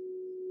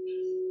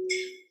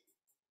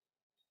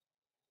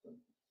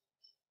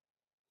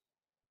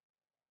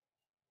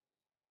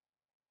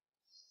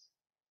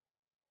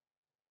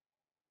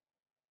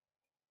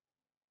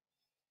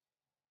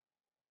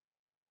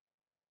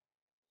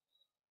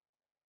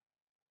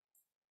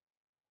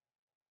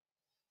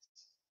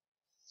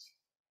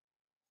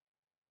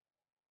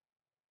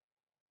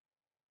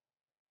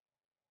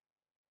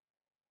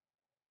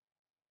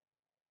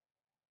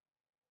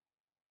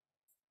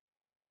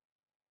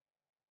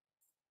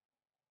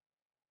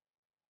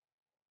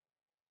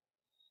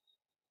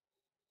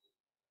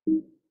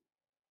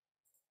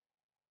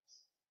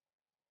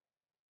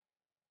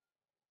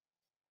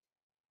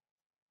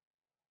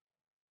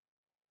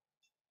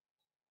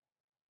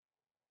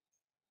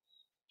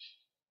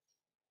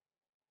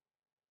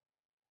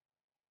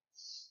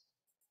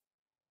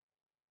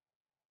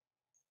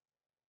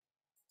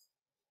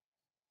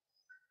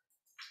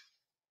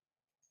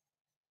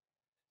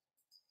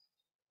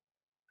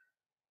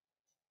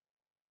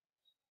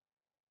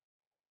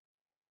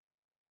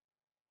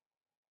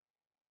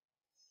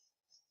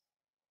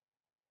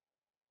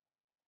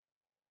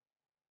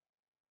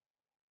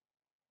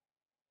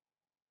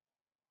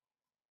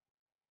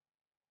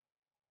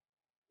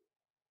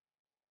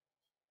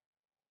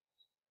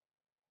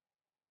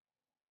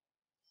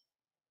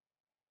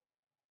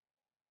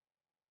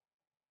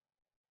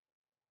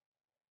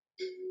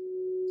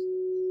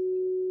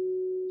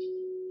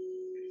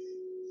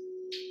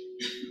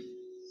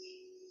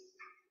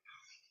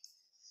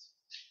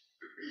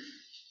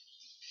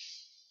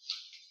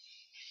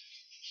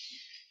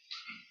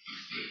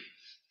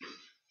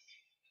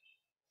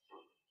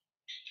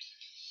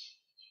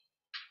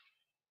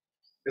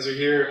 As we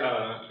hear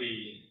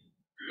the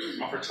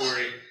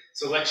offertory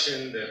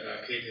selection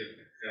that Kate had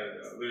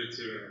alluded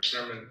to in her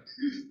sermon,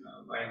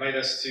 I invite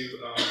us to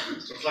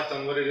reflect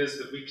on what it is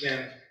that we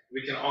can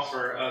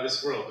offer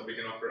this world, that we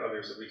can offer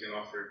others, that we can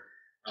offer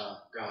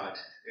God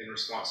in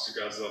response to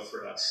God's love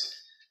for us.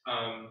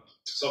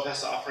 So I'll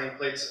pass the offering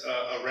plates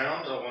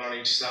around, one on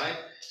each side,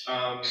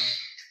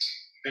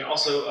 and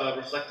also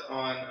reflect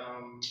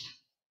on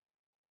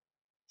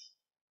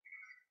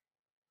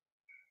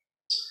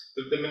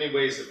the many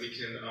ways that we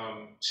can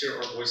share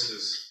our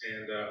voices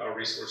and our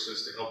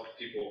resources to help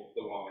people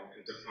belong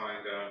and to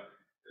find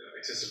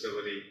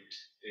accessibility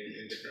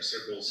in different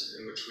circles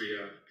in which we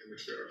are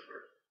a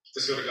part.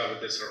 Let's go to God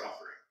with this, our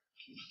offering.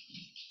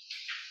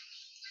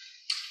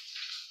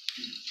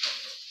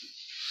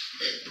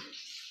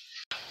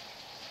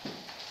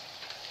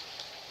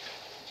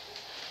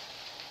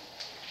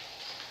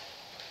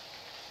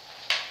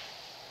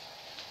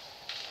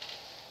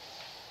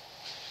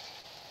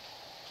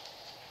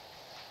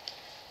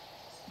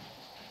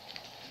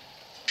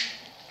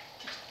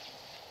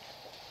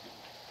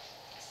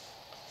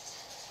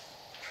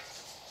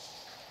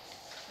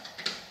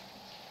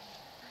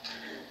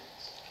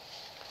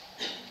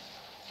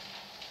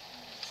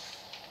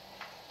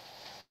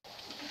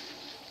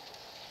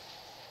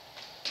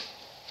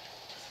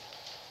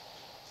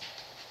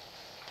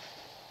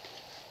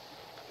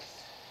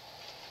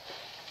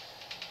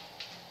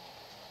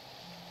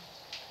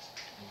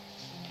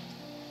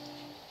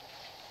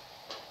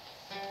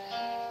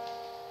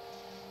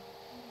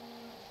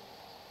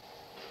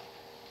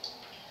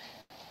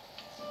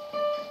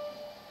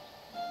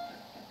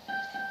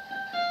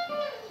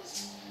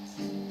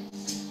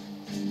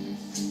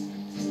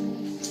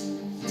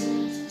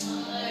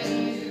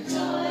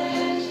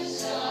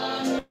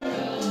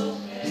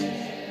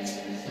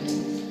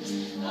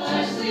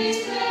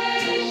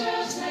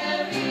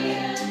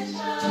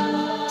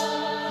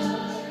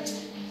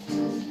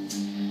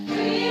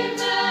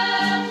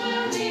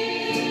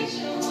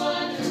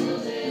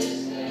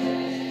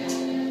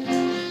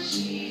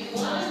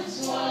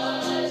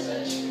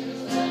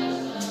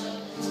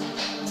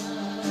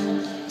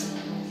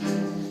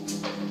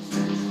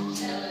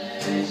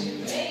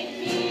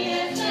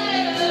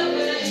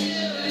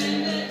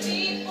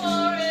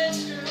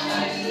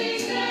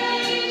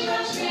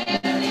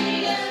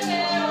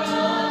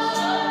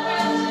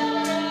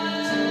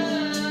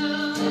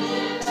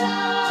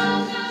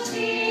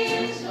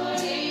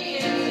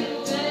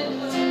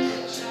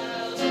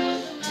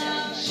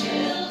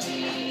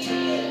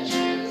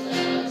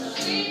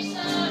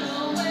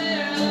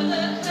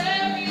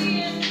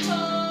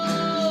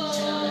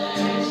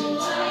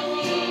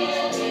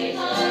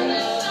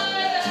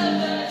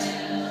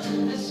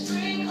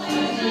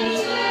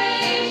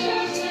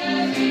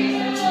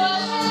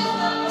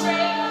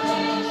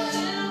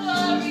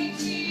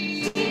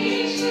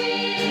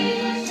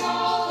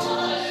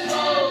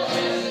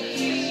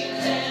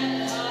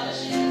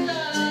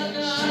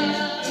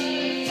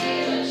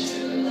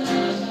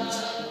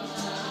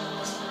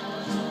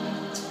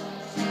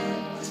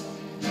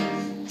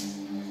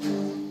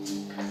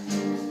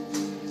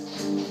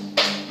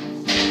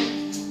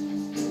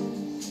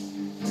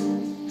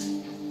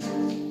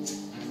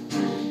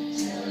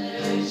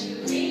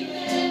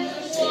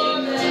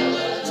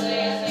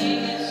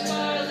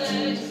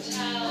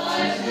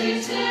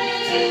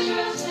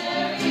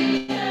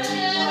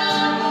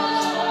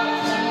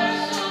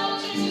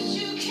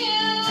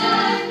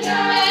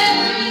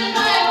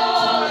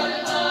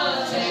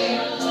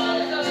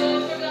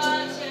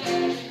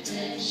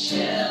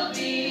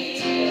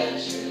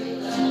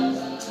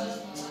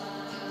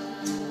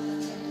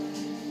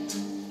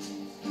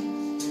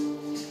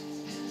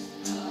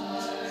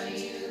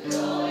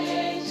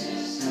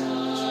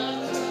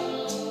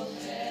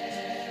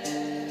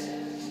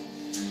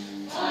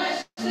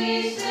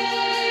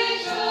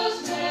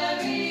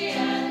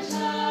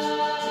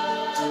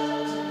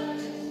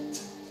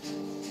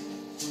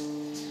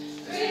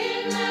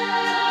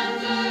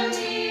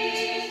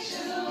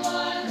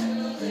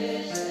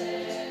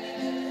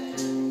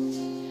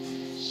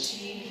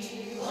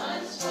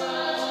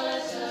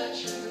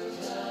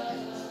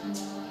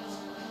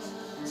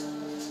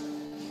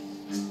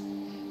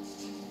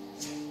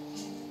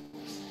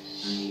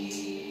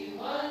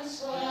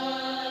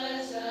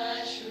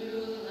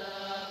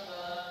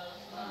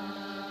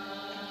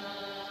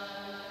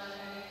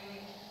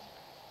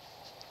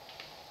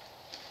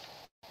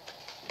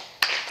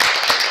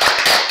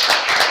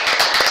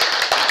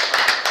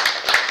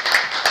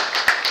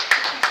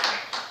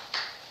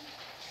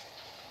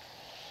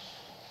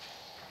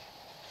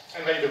 I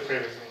invite you to pray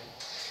with me.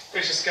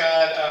 Gracious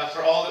God,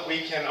 for all that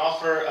we can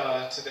offer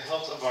to the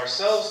health of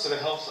ourselves, to the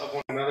health of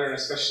one another, and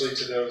especially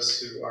to those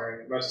who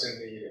are most in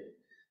need of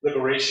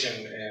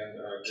liberation and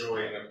joy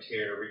and of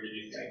care, we give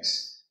you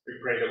thanks. We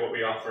pray that what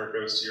we offer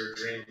goes to your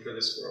dream for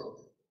this world.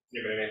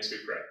 In your names we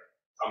pray.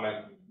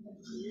 Amen.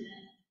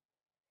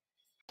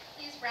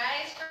 Please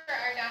rise for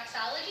our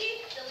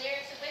doxology, the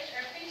lyrics of which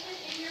are printed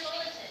in your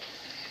bulletin.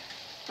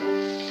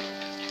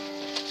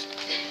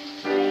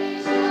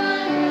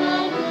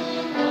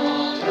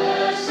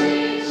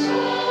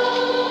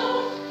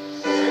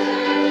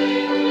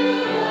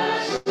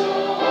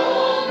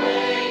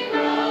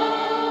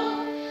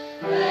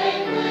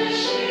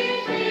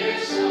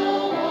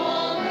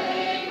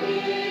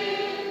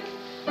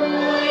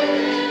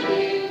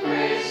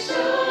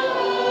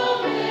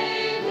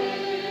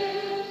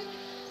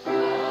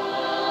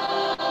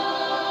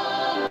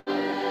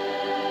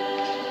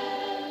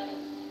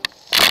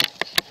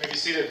 Be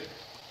seated.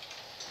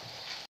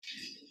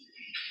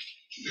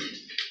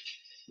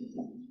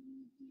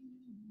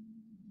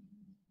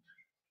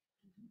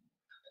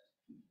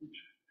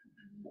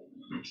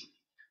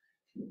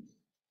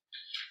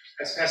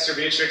 As Pastor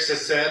Beatrix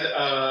has said,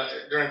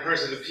 during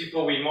prayers of the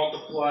people, we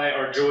multiply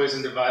our joys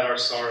and divide our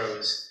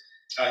sorrows.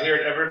 Here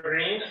at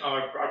Evergreen,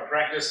 our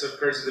practice of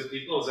prayers of the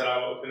people is that I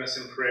will open us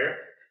in prayer,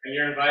 and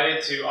you're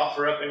invited to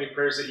offer up any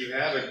prayers that you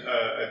have,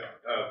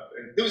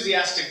 an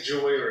enthusiastic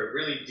joy or a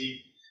really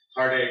deep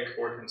heartache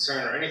or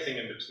concern or anything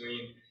in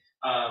between.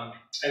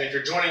 And if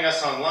you're joining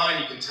us online,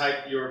 you can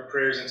type your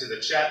prayers into the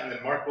chat, and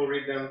then Mark will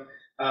read them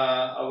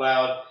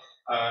aloud,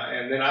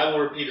 and then I will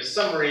repeat a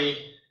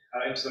summary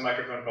into the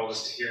microphone for all of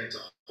us to hear and to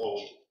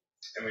hold.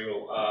 And we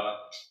will,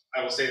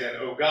 I will say then,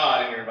 "Oh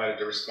God," and you're invited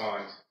to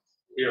respond.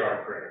 Hear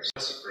our prayers.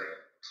 Let's pray.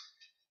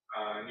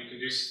 You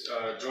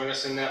can join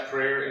us in that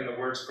prayer in the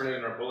words printed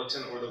in our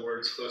bulletin or the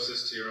words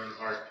closest to your own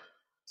heart.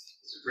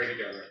 Let's pray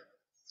together.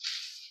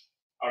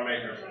 Our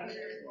Maker,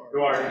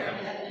 who art in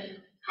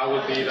heaven,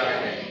 hallowed be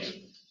thy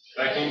name.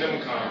 Thy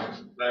kingdom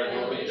come, thy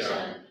will be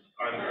done,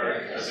 on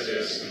earth as it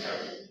is in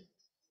heaven.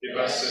 Give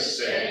us this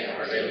day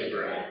our daily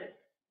bread,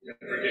 and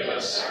forgive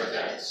us our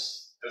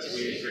debts, as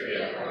we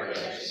forgive our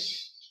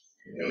debtors.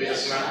 And lead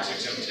us not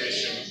into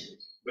temptation,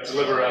 but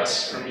deliver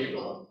us from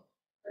evil.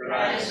 For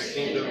thine is the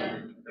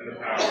kingdom, and the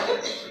power,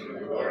 and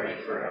the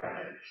glory forever.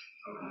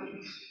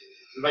 Amen.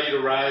 I invite you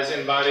to rise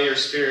in body or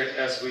spirit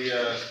as we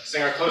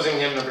sing our closing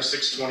hymn, number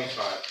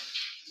 625.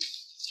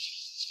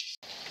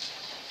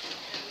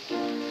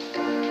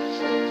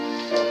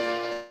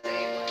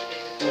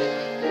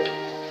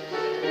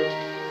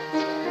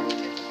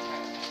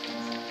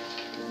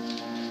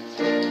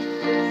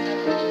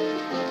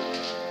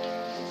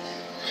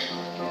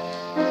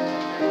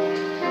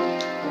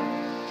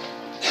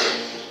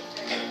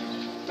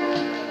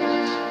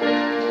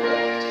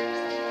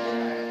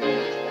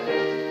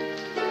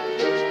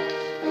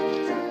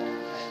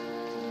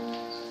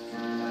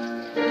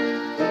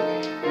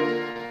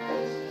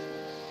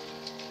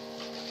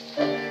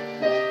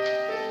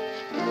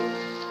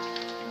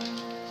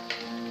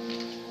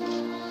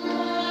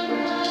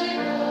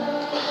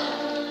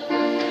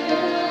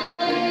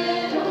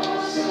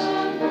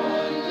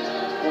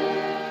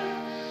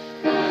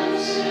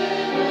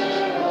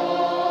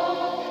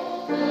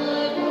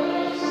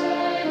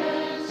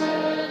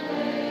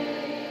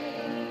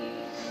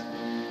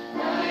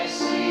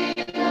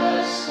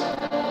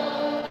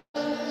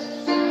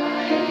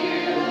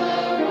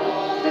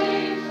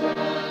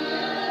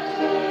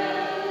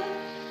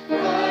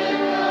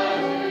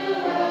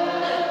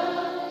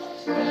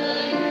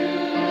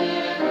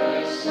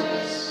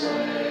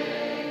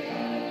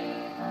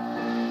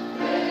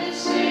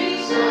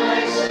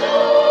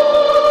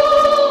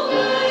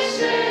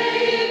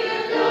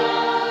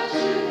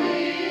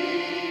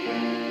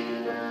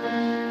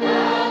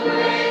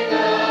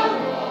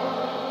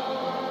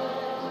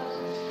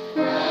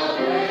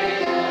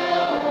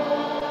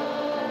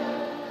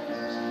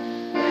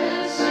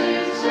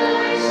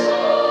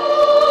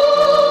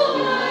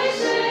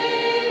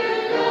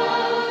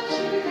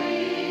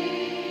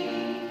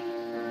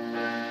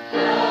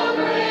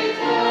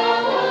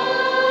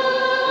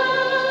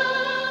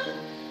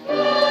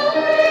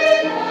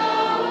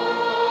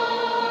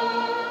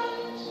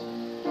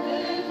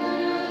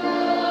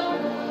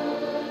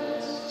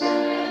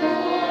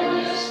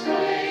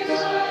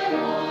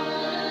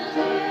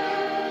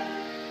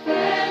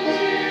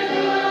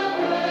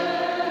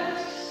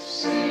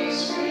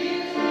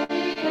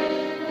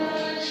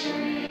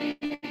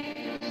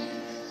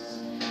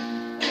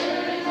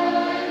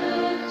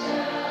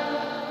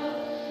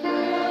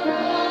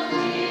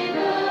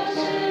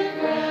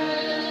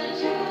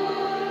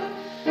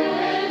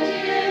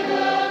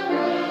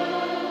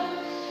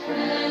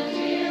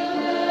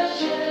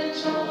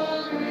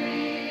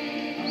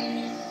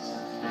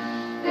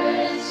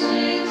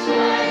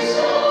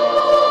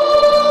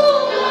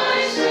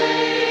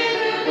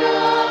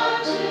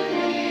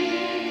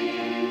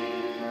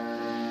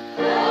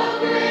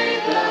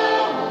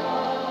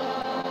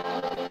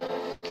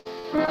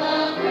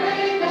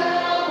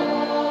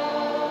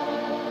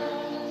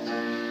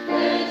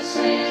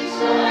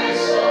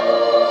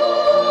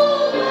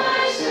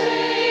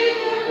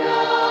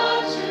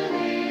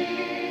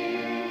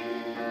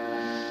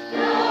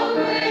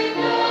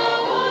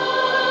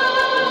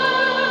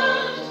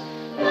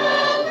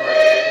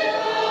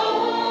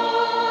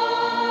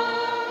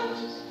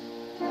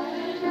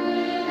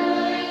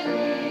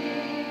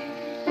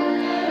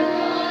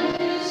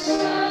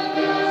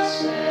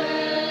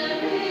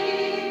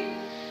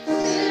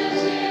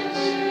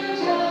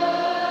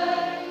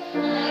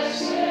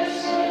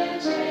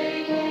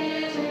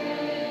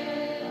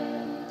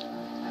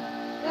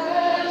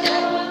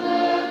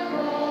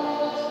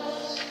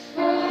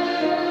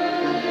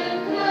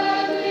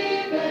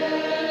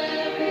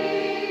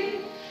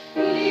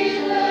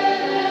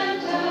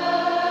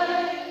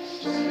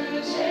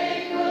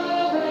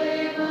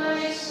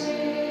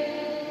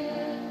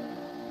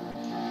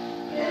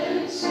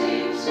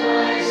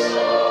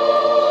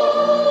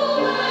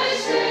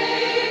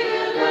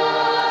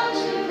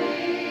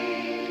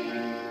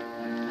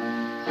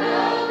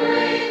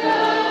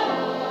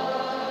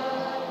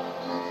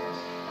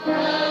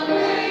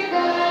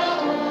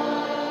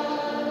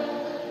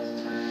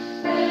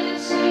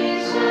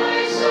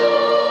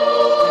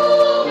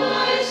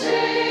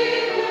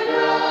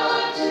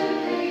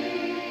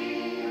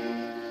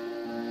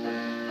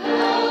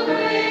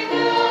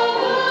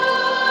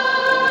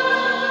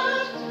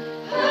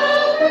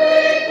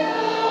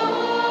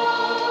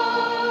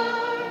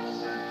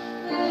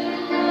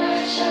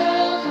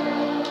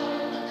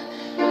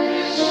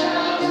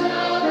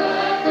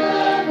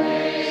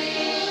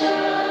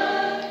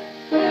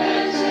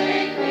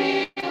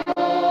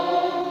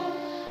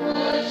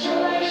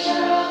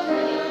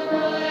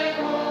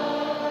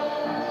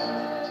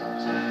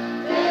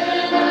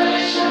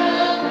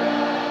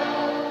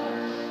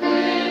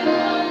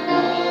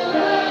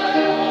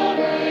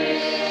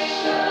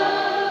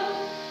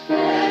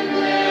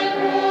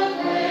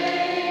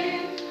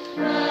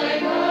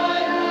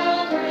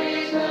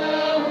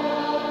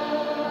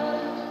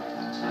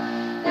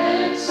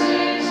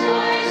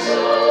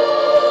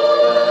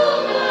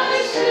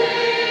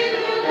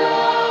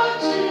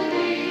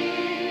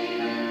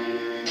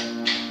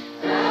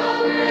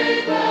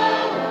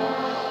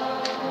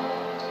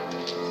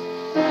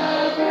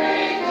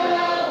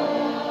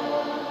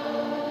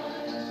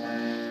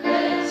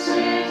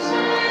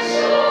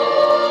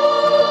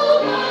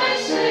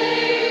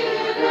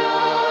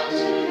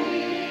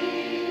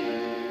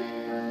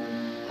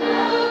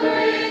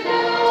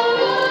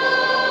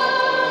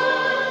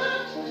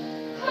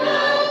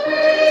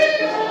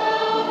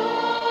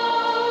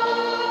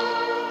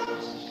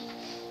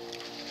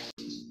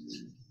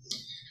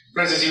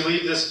 as you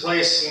leave this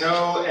place,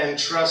 know and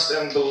trust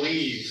and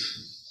believe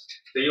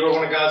that you are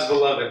one of God's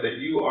beloved, that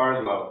you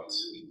are loved,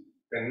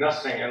 and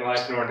nothing in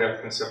life nor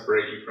death can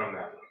separate you from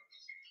that.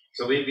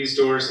 So leave these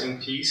doors in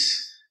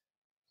peace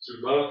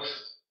to love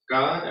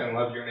God and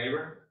love your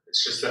neighbor.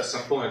 It's just that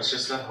simple and it's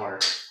just that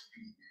hard.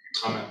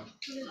 Amen.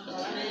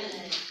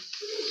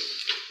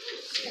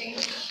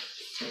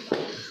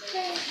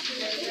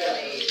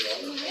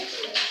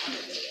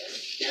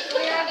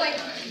 We have like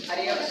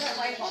Adios.